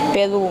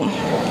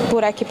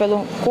por aqui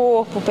pelo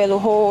corpo, pelo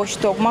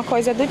rosto, alguma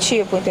coisa do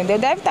tipo, entendeu?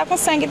 Deve estar com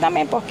sangue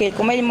também, porque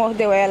como ele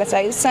mordeu ela,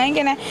 saiu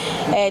sangue, né?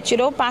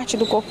 Tirou parte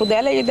do corpo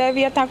dela, ele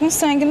devia estar com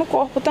sangue no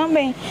corpo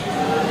também.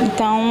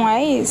 Então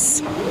é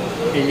isso.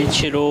 Ele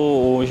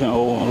tirou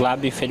o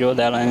lábio inferior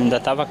dela, ainda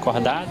estava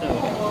acordada?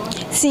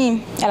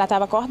 Sim, ela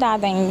estava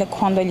acordada ainda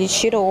quando ele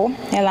tirou,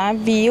 ela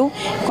viu.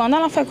 Quando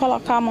ela foi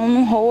colocar a mão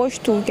no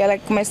rosto, que ela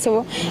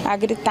começou a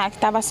gritar que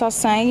estava só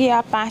sangue, e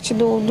a parte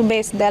do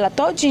beiço dela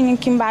todinha,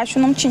 aqui embaixo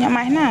não tinha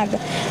mais nada.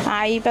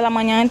 Aí pela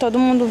manhã todo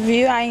mundo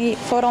viu, aí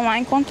foram lá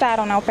e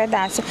encontraram, né, o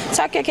pedaço.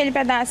 Só que aquele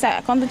pedaço,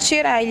 quando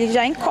tira, ele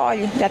já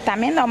encolhe, já está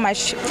menor,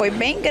 mas foi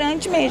bem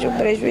grande mesmo o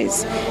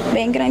prejuízo,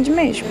 bem grande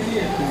mesmo.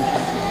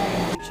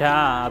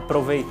 Já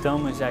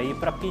aproveitamos aí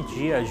para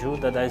pedir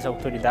ajuda das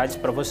autoridades.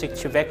 Para você que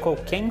tiver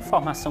qualquer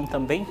informação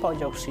também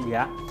pode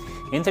auxiliar.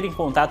 Entre em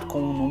contato com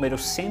o número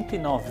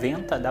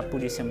 190 da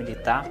Polícia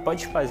Militar,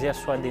 pode fazer a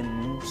sua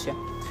denúncia,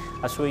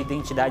 a sua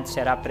identidade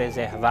será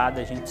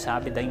preservada. A gente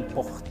sabe da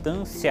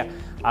importância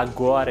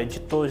agora de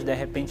todos, de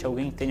repente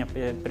alguém tenha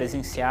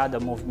presenciado a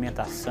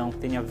movimentação,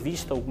 tenha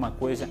visto alguma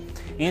coisa,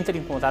 entre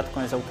em contato com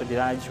as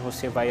autoridades,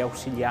 você vai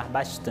auxiliar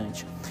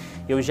bastante.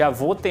 Eu já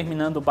vou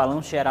terminando o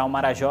Balanço Geral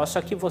Marajó,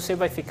 só que você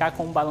vai ficar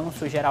com o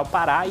Balanço Geral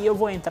Pará e eu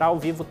vou entrar ao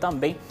vivo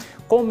também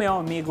com meu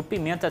amigo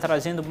Pimenta,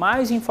 trazendo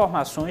mais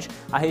informações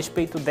a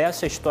respeito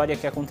dessa história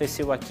que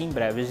aconteceu aqui em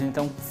Breves.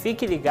 Então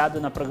fique ligado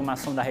na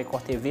programação da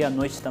Record TV, à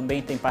noite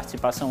também tem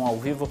participação ao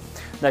vivo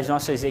das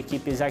nossas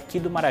equipes aqui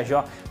do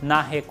Marajó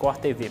na Record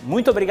TV.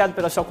 Muito obrigado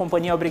pela sua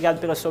companhia, obrigado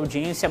pela sua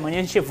audiência. Amanhã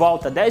a gente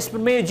volta, 10 para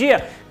o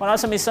meio-dia, com a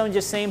nossa missão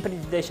de sempre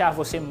de deixar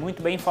você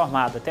muito bem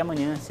informado. Até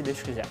amanhã, se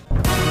Deus quiser.